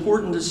most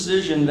important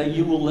decision that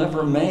you will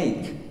ever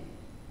make.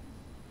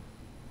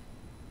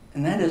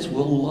 And that is,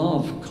 will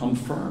love come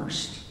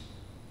first?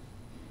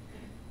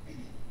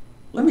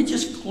 Let me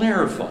just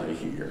clarify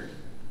here.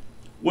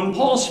 When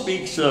Paul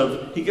speaks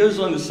of, he goes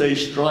on to say,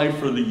 strive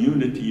for the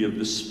unity of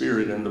the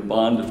Spirit and the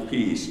bond of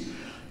peace.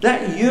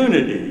 That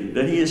unity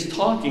that he is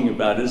talking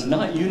about is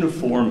not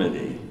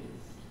uniformity.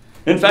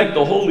 In fact,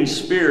 the Holy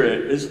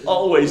Spirit is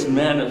always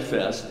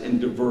manifest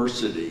in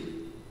diversity.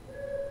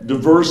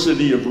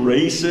 Diversity of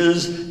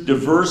races,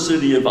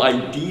 diversity of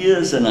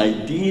ideas and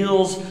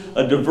ideals,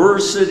 a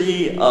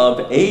diversity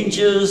of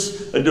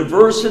ages, a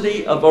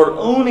diversity of our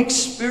own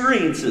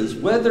experiences,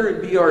 whether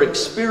it be our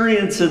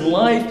experience in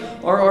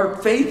life or our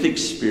faith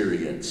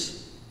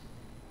experience.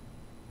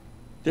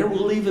 There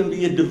will even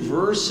be a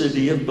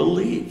diversity of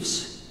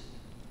beliefs.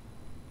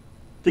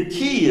 The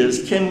key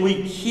is, can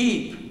we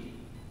keep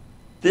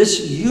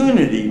this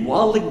unity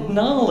while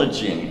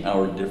acknowledging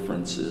our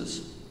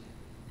differences?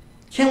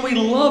 Can we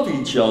love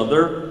each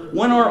other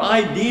when our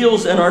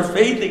ideals and our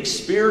faith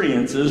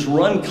experiences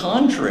run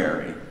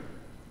contrary?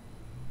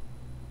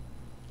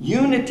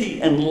 Unity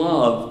and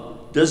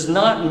love does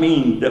not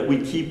mean that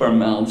we keep our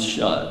mouths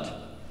shut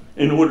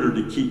in order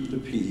to keep the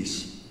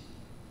peace.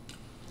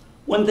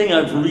 One thing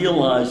I've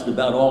realized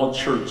about all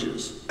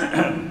churches,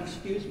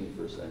 excuse me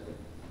for a second.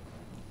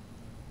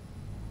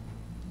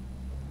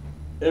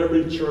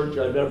 Every church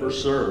I've ever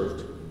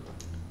served,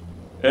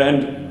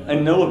 and I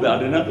know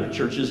about in other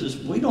churches, is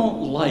we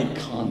don't like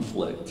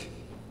conflict.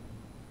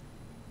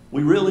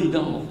 We really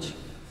don't.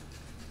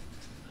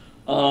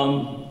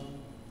 In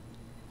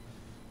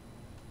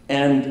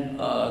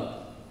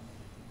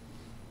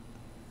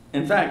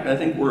fact, I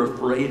think we're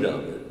afraid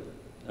of it.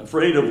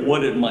 Afraid of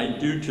what it might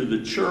do to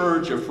the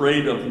church,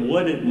 afraid of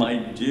what it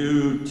might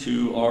do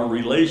to our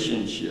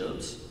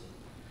relationships.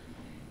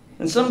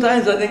 And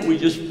sometimes I think we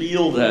just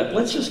feel that,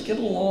 let's just get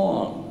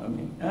along. I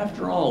mean,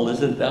 after all,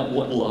 isn't that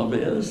what love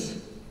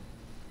is?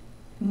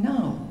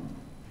 No.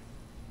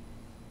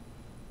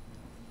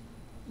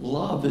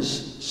 Love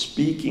is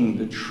speaking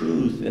the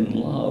truth in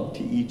love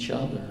to each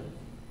other.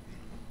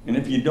 And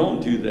if you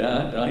don't do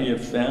that, I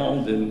have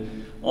found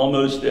in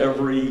almost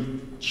every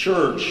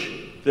church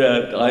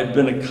that I've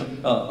been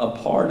a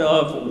part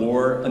of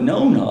or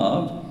known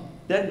of,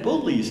 that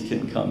bullies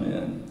can come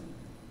in.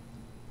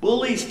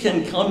 Bullies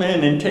can come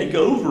in and take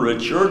over a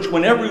church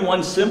when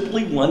everyone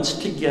simply wants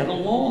to get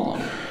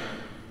along.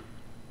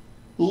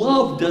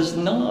 Love does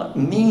not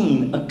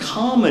mean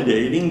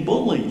accommodating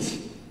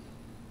bullies.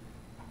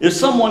 If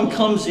someone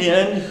comes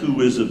in who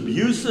is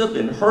abusive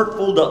and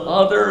hurtful to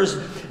others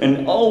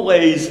and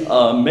always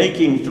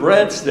making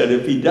threats that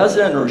if he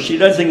doesn't or she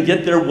doesn't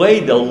get their way,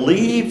 they'll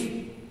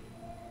leave,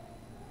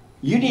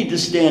 you need to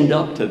stand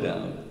up to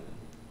them.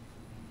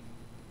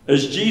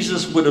 As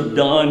Jesus would have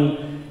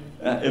done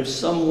if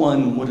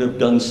someone would have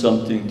done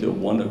something to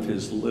one of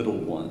his little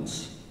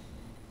ones.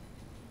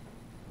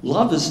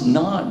 Love is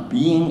not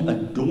being a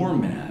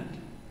doormat.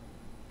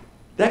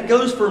 That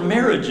goes for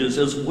marriages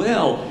as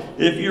well.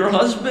 If your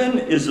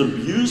husband is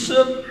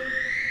abusive,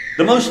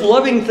 the most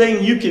loving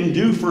thing you can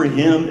do for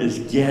him is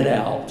get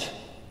out.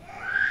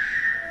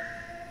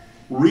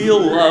 Real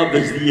love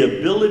is the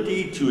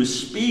ability to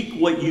speak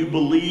what you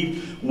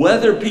believe,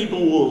 whether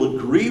people will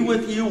agree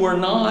with you or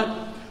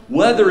not,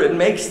 whether it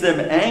makes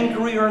them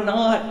angry or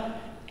not,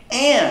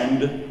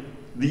 and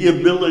the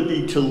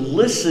ability to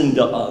listen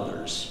to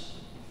others,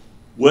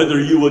 whether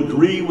you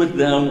agree with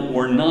them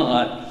or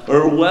not,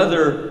 or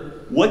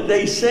whether what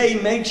they say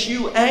makes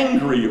you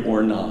angry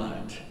or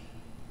not.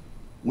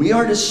 We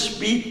are to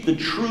speak the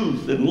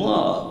truth in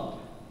love,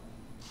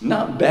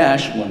 not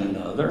bash one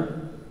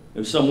another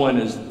if someone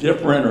is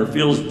different or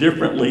feels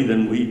differently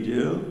than we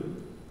do.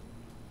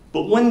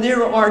 But when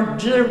there are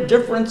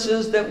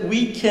differences, that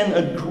we can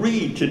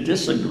agree to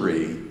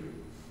disagree.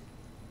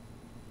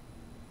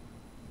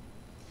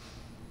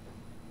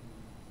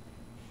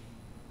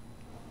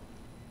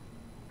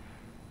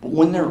 But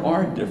when there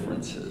are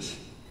differences,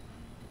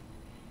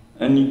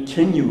 and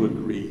can you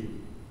agree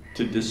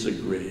to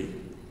disagree?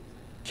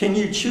 Can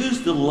you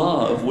choose to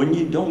love when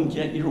you don't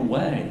get your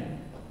way?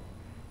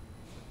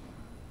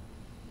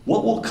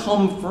 What will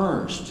come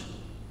first,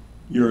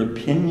 your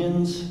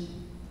opinions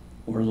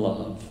or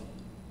love?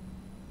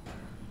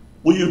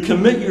 Will you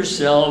commit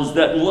yourselves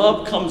that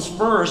love comes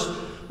first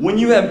when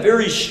you have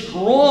very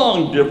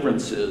strong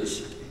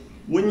differences,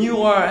 when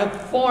you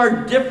have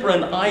far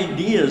different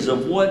ideas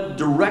of what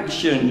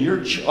direction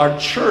our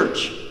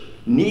church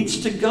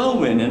needs to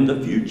go in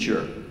the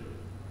future?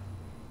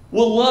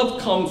 Will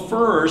love come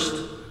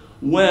first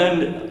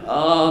when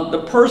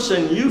the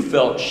person you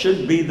felt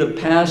should be the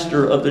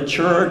pastor of the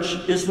church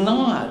is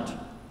not.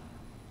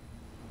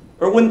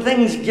 Or when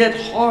things get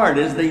hard,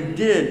 as they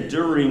did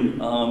during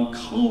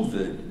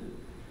COVID,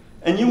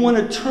 and you want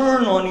to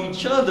turn on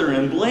each other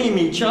and blame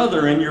each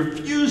other, and your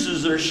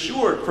fuses are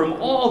short from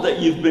all that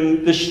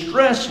the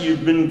stress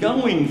you've been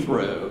going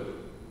through.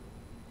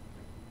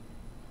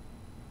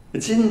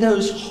 It's in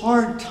those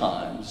hard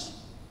times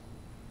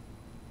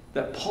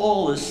that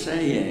Paul is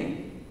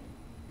saying,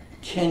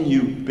 can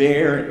you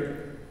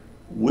bear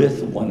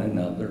with one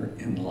another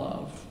in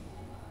love?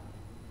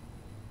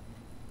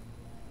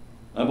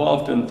 I've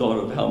often thought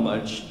of how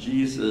much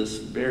Jesus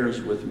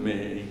bears with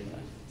me.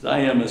 I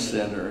am a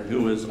sinner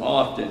who has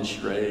often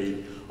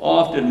strayed,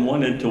 often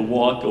wanted to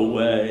walk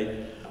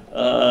away,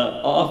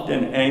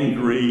 often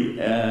angry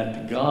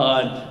at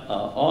God,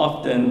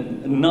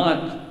 often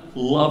not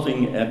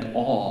loving at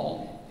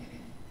all.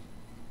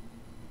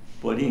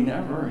 But he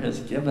never has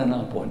given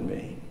up on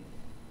me,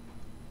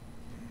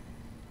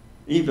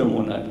 even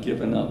when I've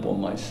given up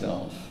on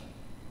myself.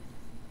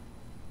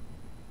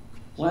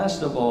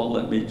 Last of all,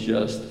 let me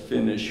just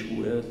finish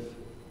with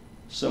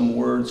some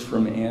words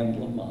from Anne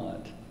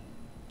Lamott,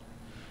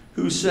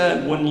 who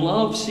said, when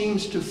love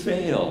seems to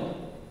fail,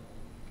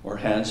 or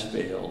has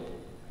failed,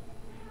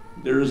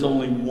 there is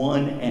only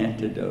one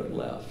antidote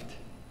left,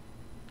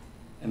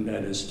 and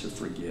that is to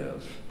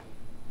forgive.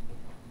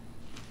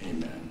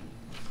 Amen.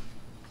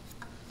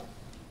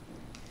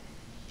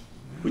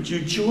 Would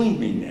you join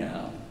me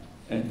now,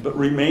 but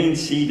remain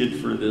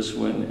seated for this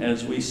one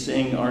as we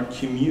sing our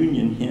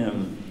communion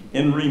hymn,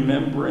 In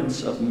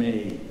Remembrance of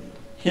Me,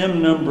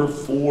 hymn number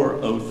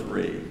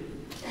 403.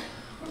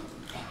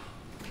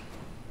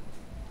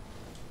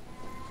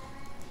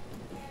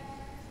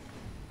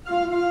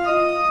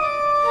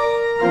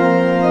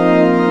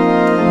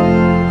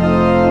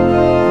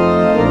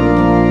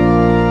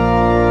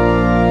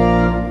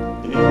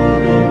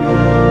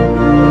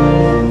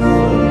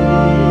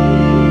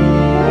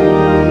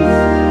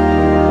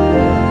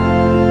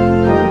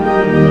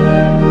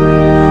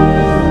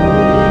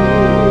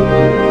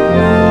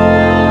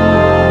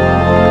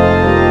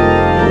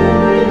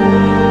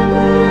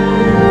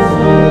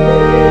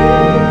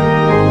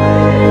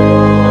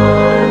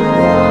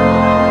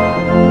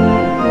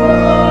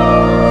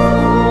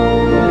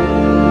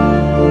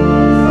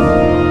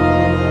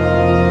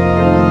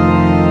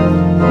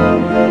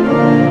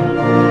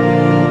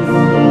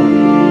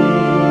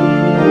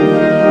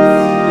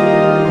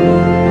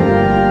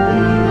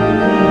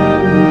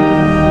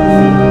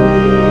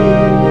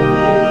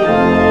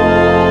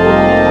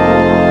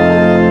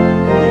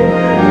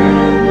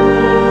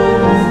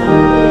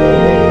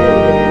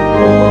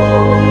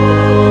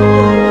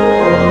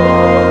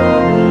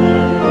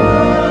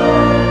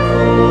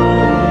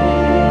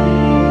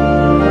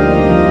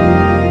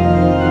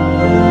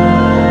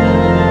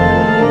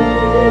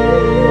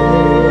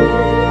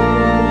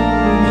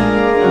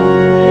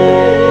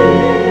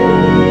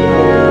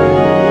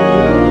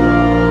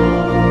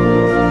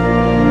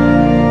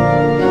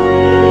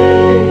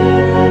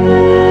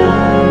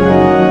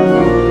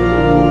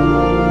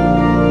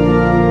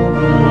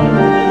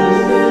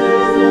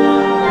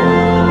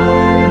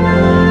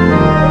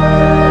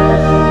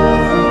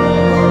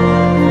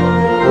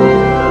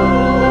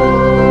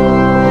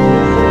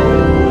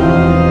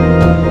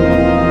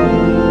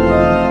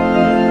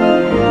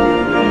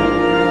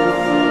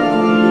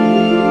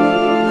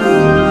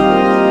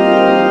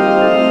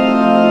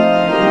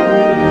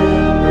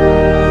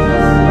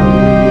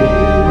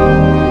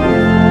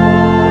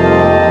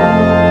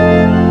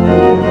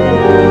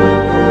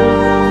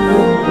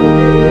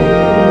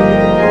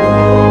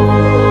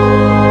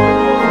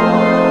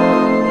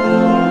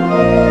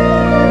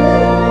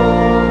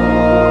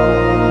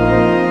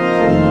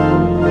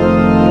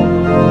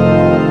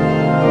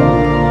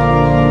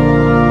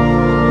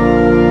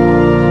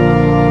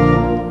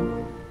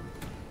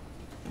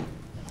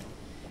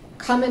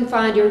 Come and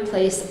find your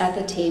place at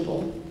the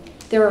table.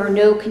 There are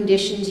no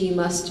conditions you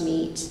must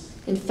meet.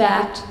 In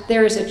fact,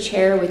 there is a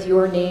chair with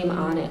your name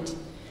on it.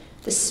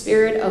 The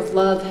spirit of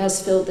love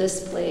has filled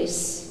this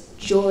place.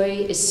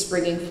 Joy is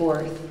springing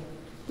forth.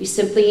 We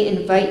simply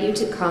invite you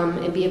to come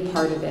and be a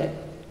part of it,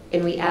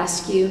 and we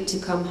ask you to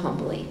come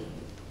humbly.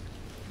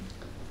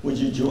 Would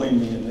you join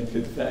me in the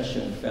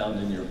confession found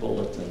in your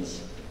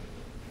bulletins?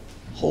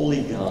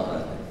 Holy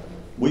God,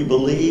 we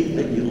believe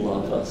that you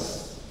love us,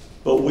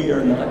 but we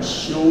are not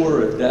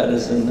sure if that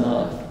is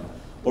enough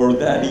or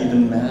that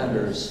even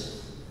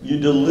matters. You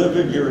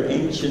delivered your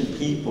ancient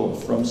people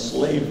from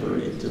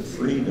slavery to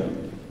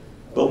freedom,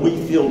 but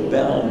we feel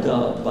bound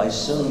up by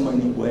so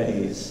many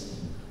ways.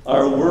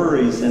 Our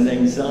worries and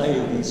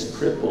anxieties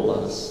cripple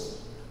us.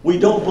 We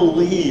don't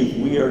believe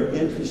you are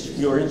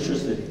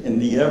interested in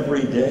the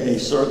everyday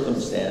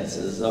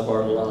circumstances of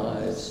our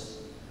lives.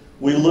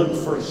 We look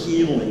for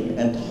healing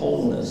and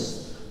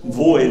wholeness,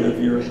 void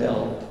of your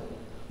help.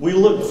 We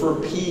look for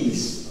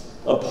peace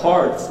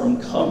apart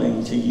from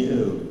coming to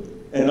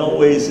you, and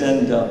always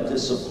end up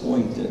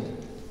disappointed.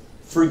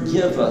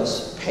 Forgive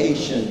us,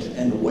 patient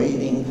and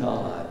waiting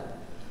God.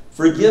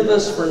 Forgive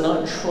us for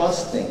not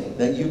trusting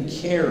that you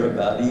care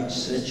about each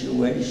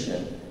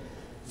situation.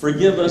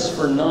 Forgive us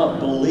for not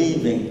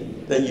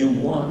believing that you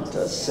want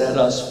to set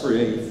us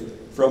free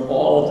from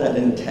all that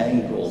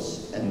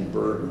entangles and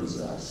burdens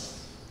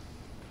us.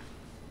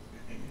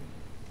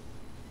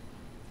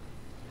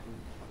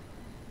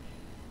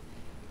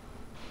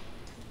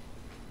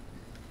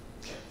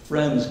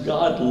 Friends,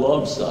 God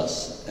loves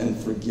us and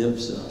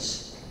forgives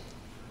us.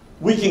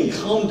 We can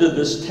come to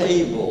this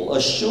table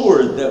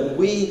assured that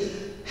we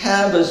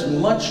have as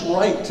much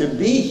right to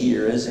be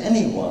here as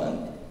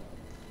anyone,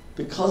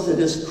 because it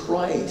is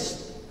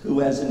Christ who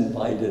has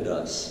invited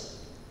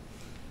us.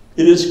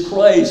 It is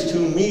Christ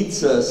who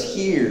meets us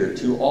here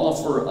to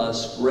offer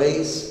us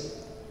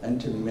grace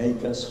and to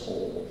make us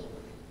whole.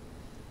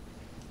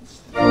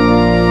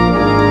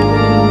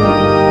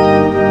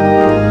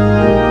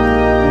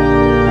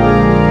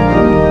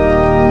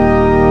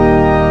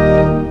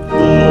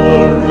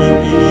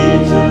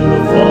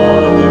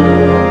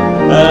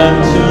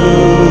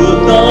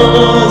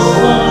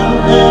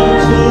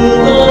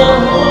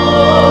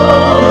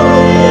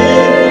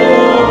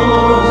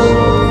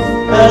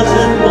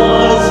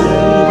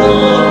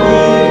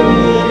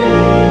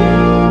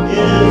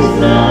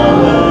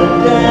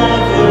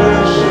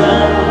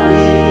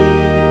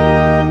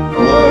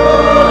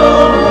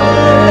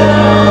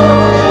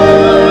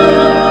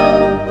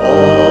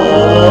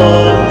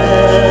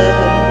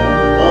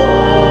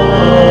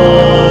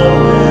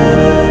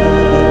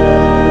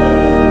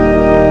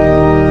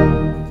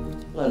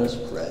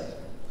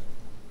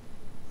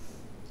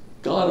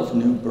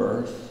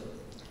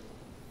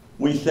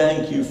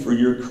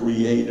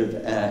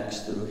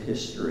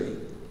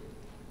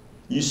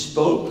 You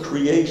spoke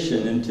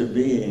creation into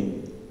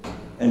being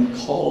and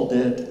called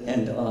it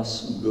and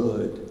us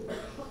good.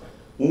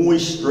 When we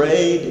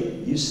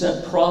strayed, you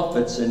sent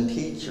prophets and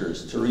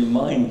teachers to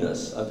remind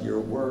us of your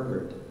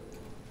word.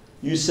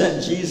 You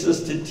sent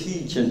Jesus to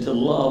teach and to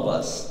love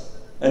us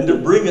and to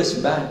bring us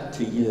back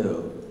to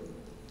you.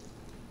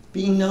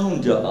 Be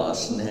known to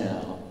us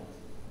now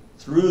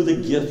through the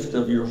gift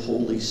of your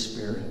Holy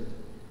Spirit,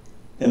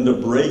 in the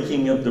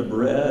breaking of the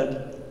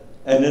bread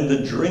and in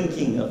the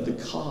drinking of the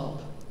cup.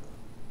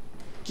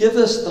 Give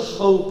us the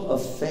hope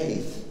of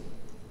faith.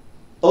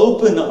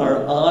 Open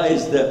our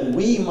eyes that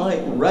we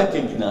might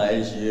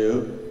recognize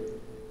you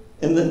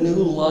in the new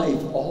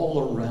life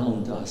all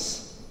around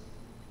us.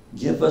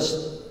 Give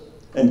us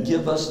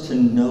to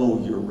know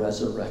your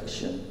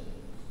resurrection.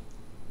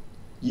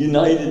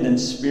 United in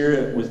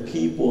spirit with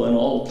people in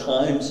all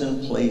times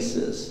and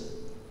places,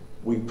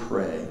 we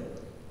pray.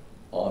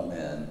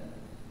 Amen.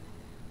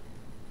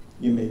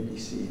 You may be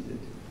seated.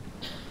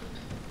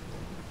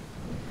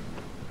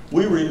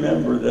 We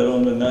remember that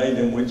on the night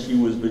in which he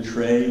was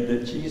betrayed,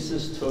 that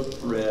Jesus took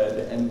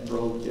bread and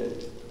broke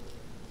it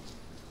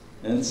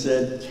and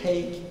said,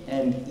 "Take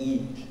and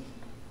eat.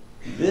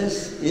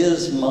 This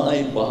is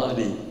my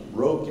body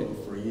broken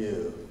for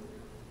you.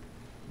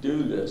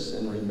 Do this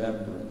in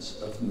remembrance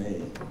of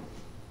me."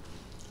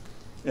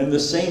 In the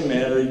same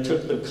manner, he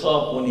took the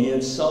cup when he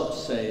had supped,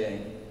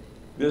 saying,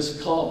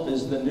 "This cup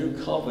is the new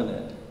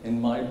covenant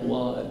in my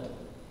blood.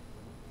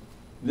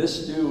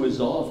 This do as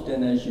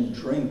often as you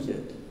drink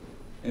it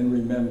in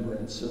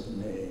remembrance of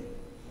me.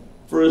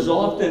 For as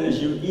often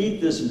as you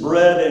eat this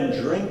bread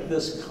and drink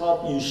this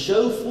cup, you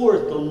show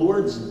forth the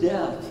Lord's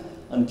death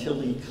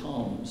until he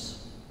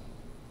comes."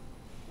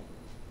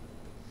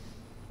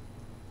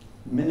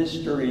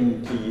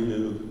 Ministering to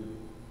you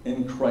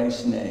in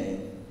Christ's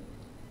name,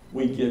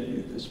 we give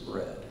you this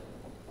bread.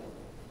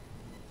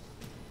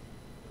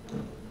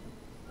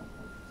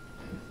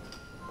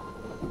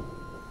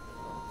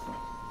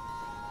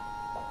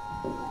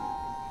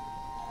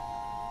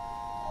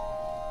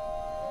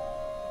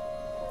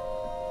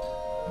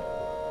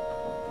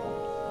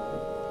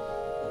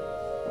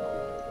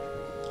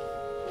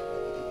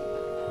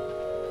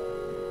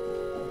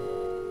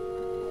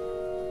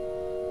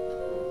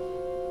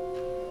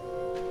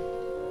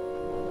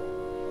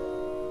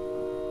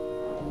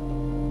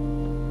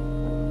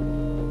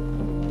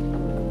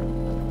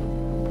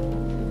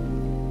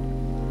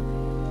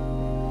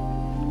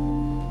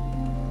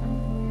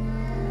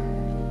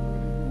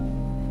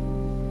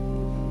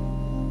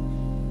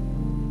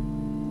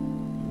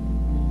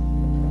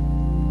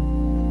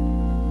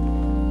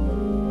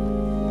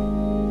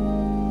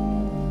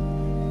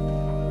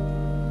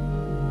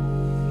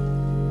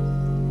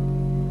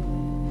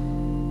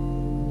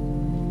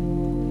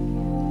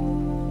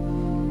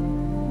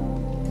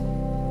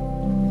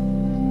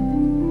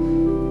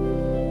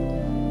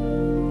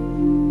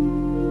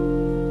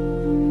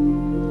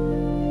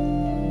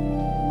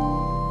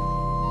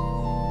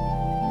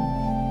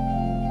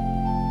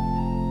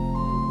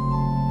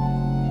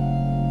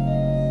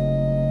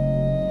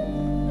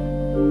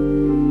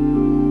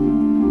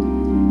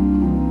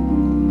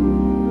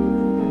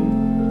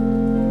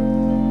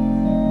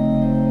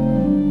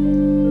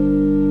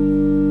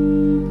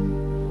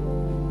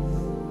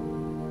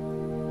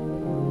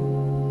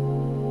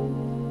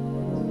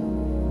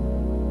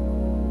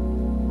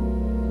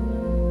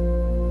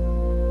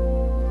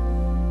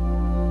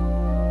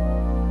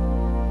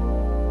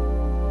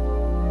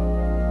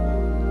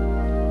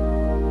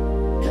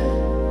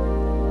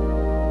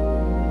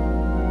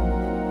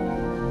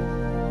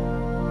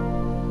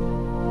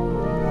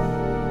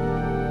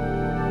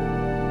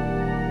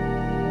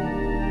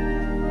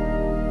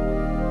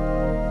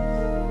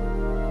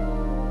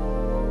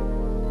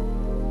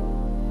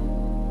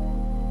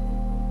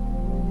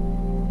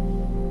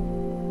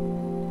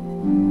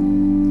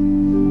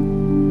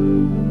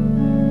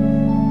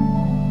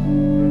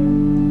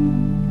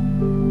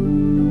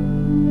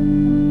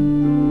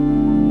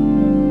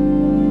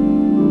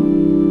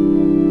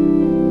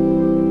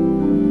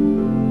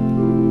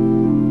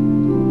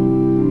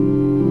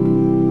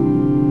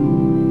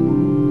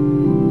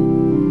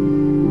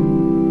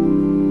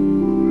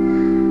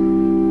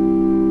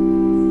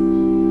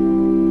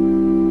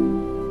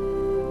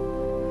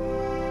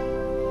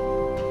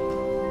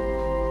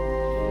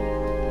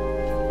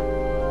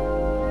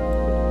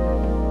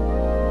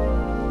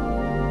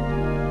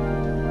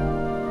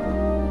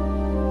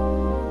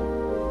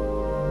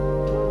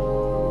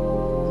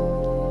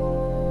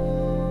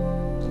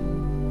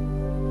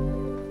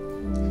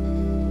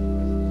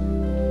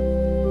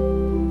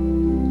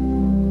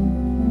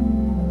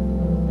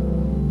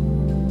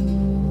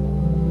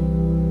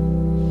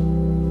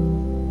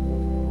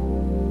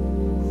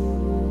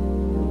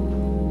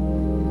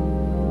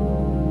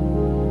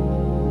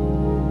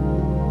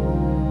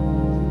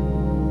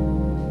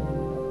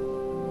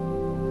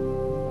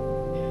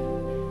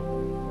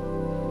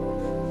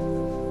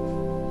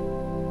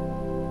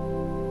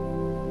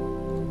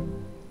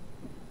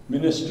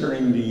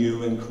 ministering to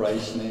you in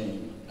Christ's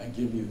name, I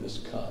give you this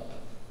cup.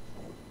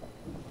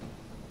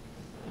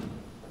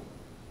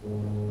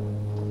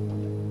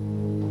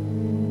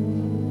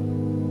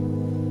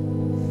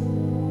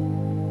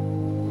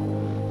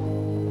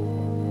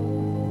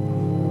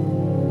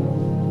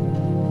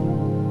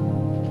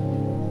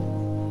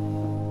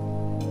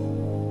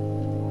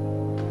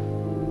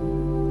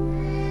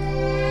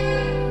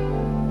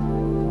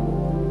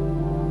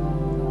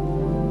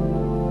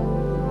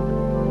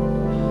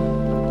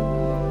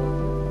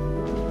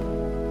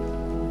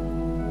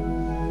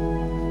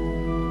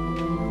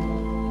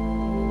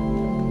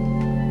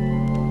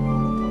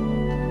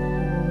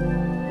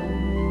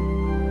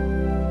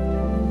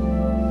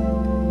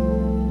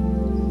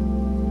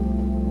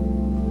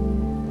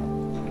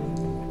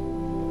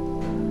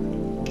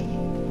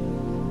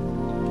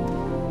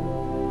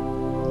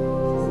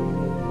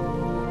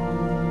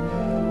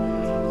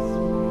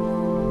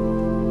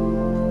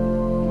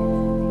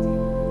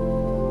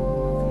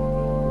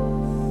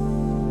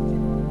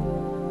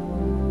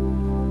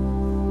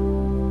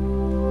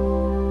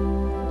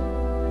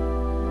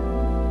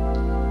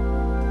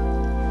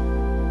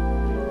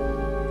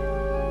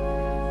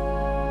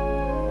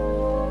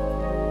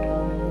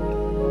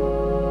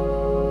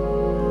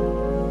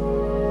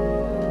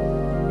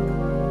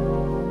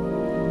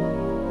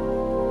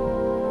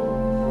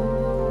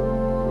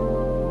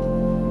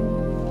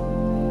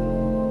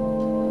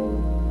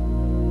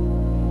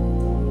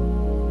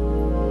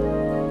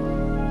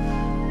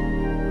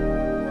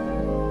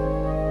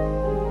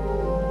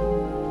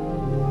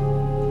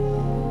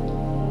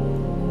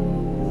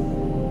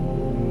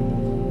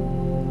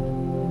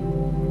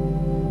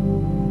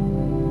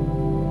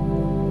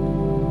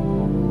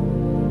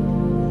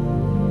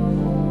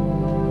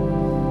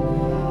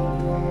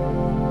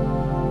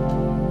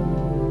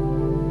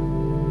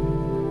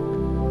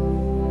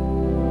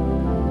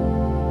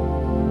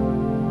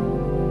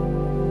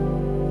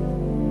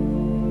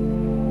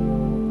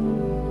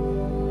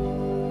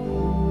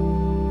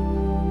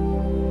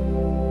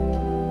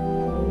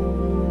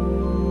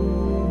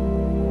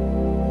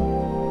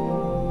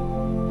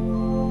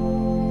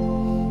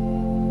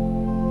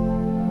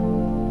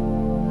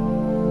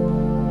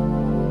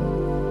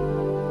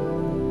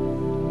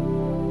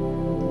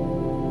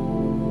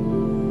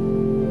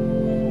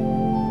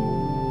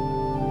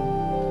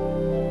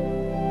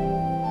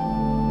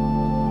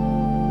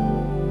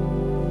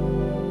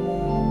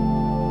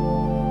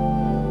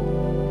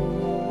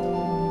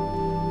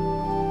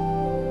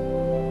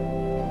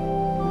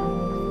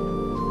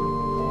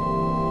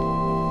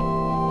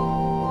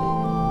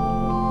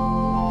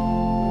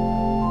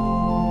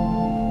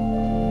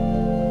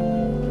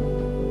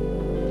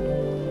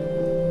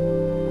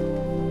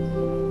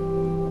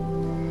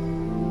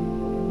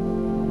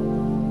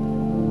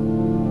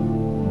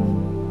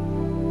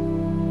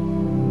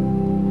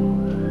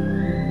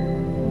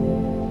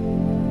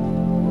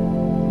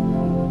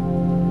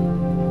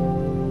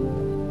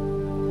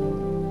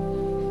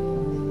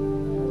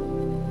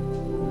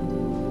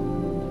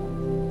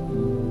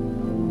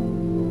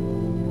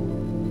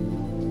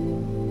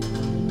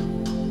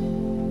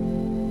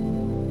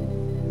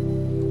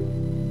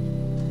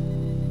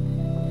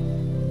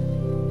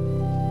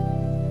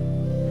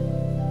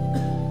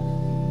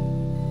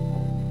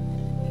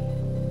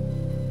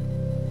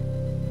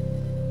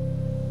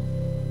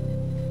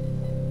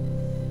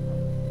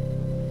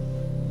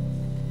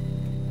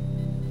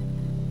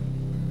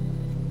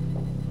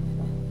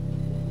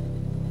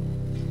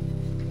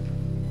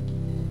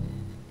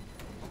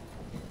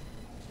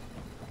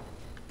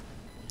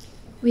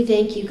 We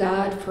thank you,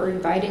 God, for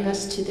inviting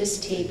us to this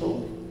table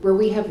where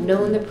we have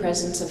known the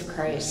presence of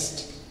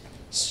Christ.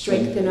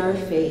 Strengthen our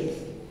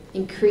faith,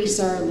 increase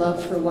our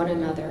love for one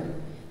another,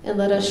 and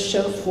let us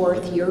show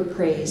forth your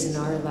praise in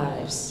our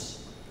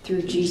lives.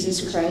 Through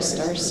Jesus Christ,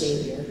 our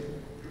Savior.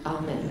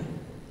 Amen.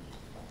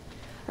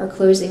 Our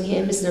closing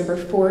hymn is number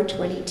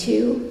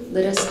 422,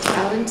 Let Us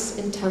Talents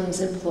and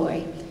Tongues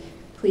Employ.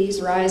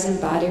 Please rise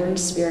in body or in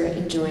spirit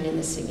and join in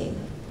the singing.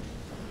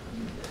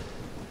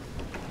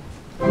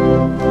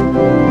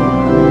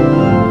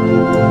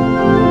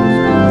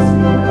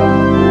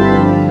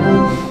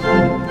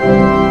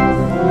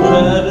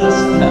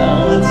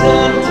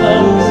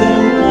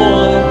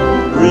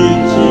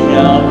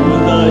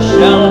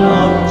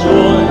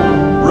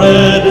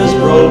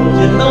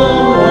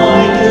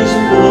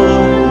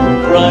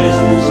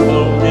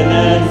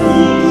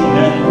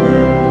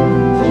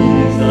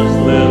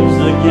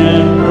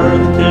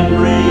 Earth can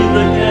breathe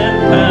again,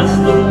 pass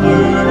the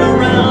word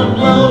around.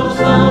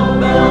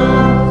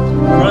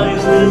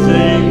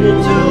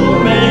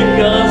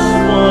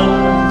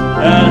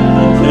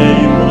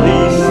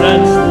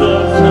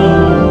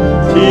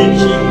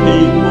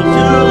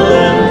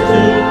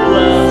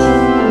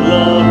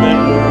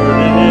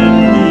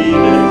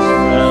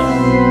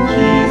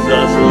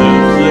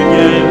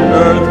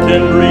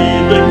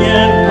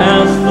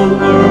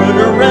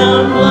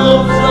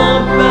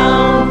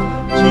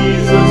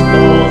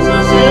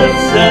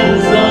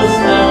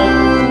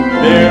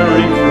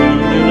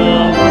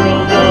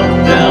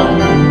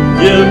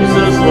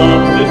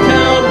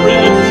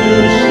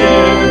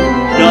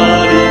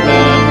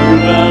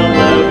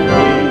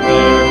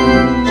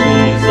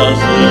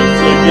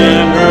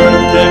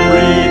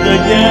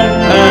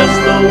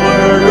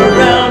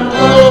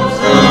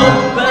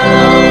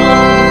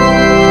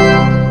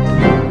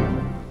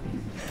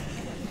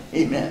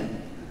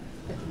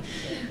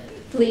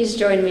 please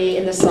join me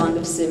in the Song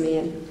of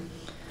Simeon.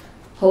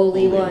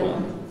 Holy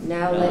One,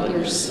 now let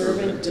your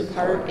servant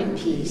depart in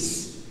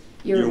peace.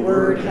 Your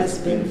word has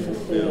been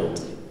fulfilled.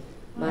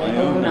 My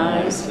own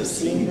eyes have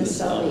seen the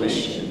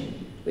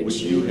salvation which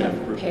you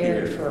have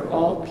prepared for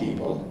all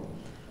people,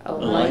 a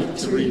light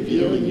to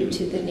reveal you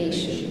to the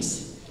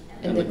nations,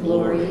 and the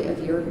glory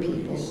of your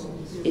people,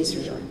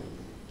 Israel.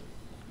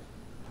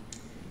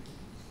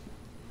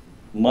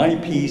 My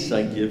peace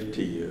I give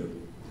to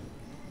you,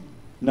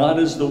 not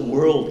as the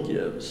world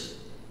gives,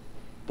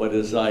 but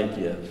as I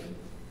give.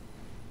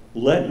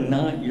 Let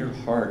not your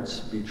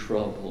hearts be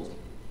troubled.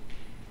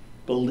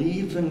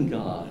 Believe in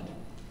God.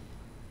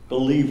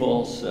 Believe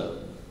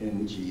also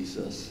in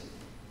Jesus.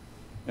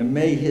 And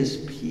may his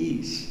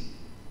peace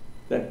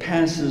that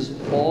passes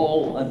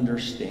all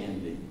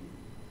understanding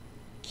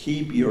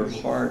keep your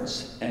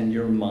hearts and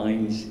your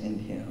minds in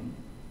him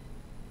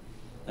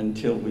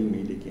until we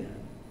meet again.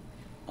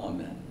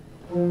 Amen.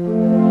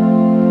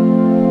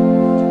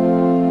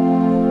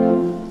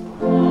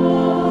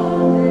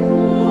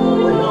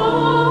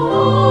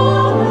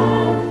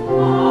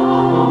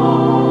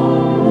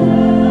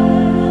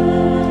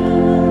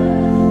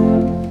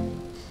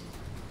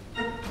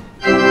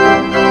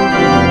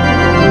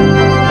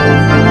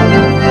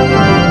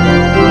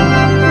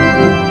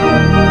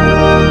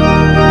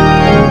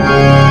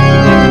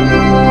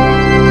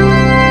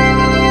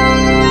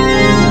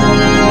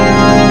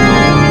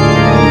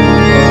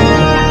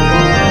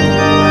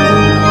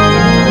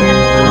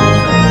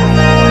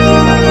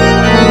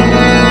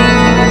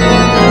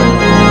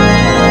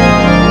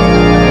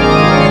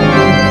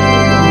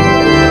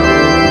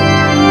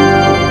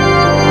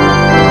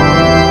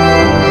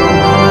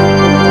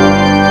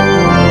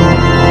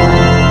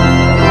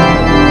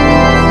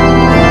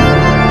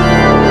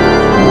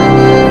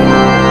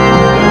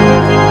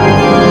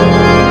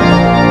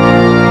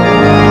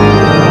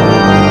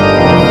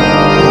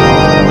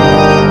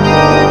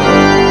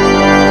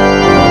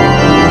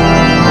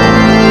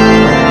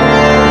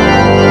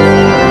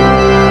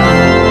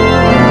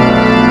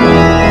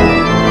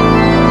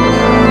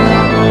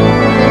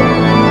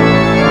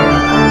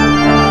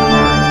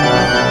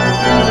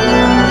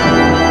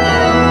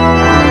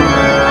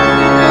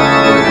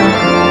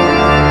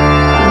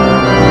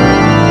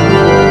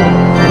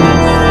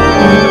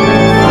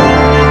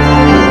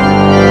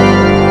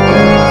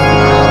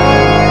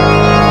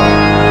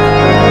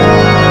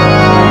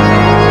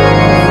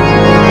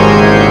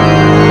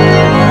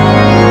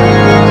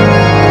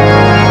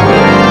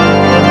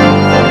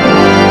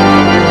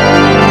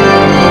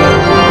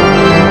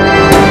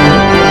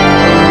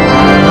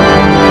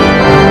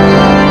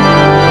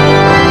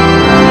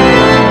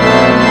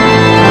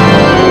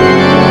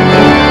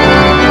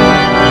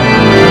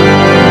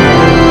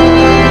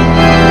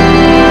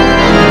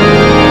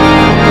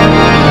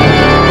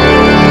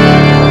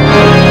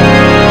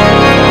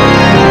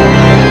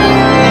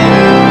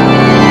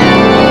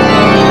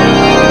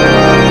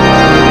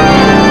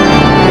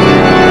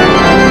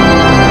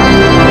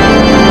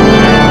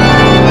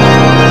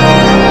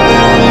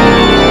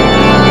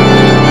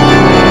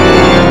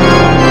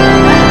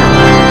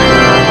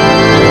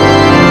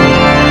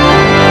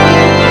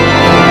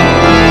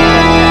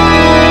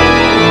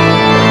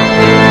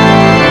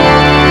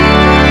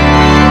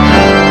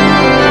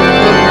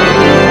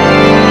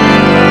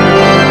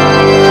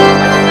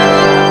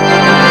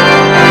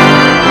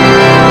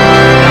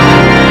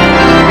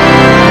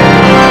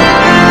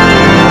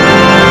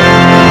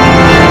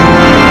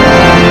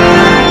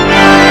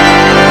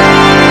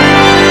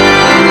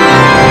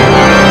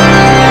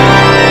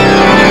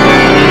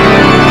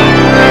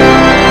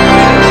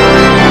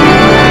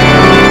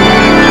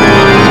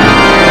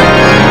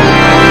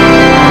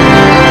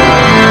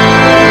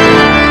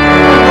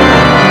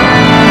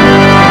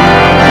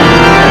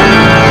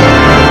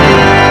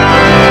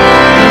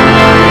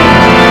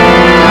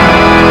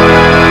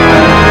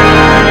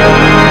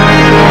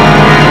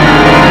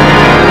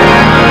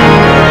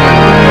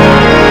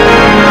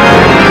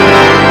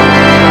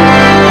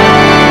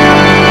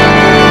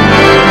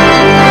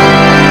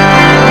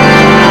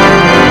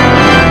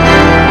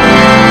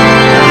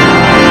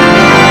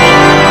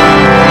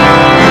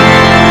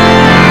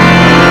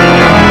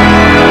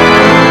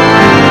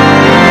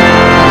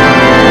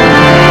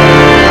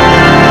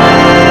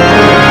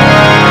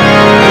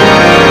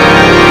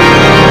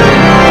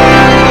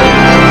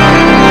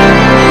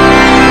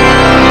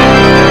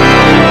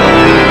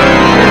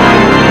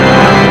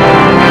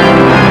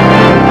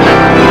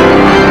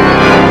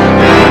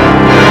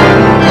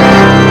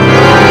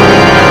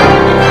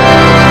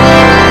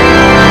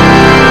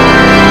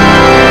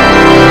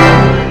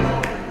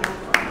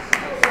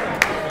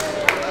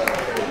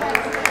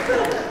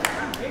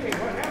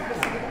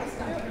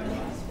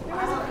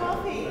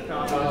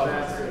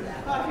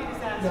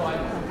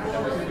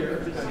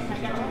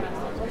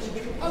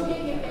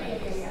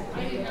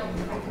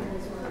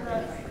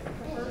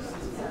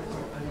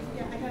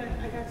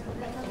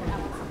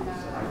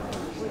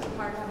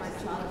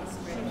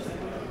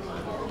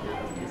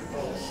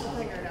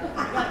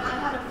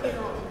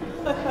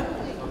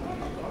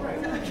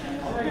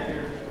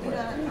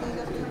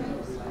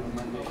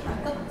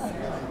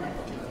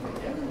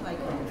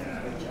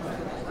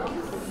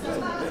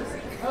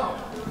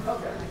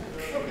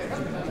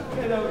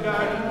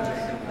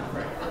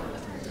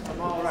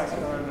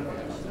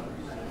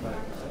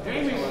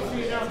 Jamie, we'll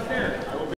see you downstairs.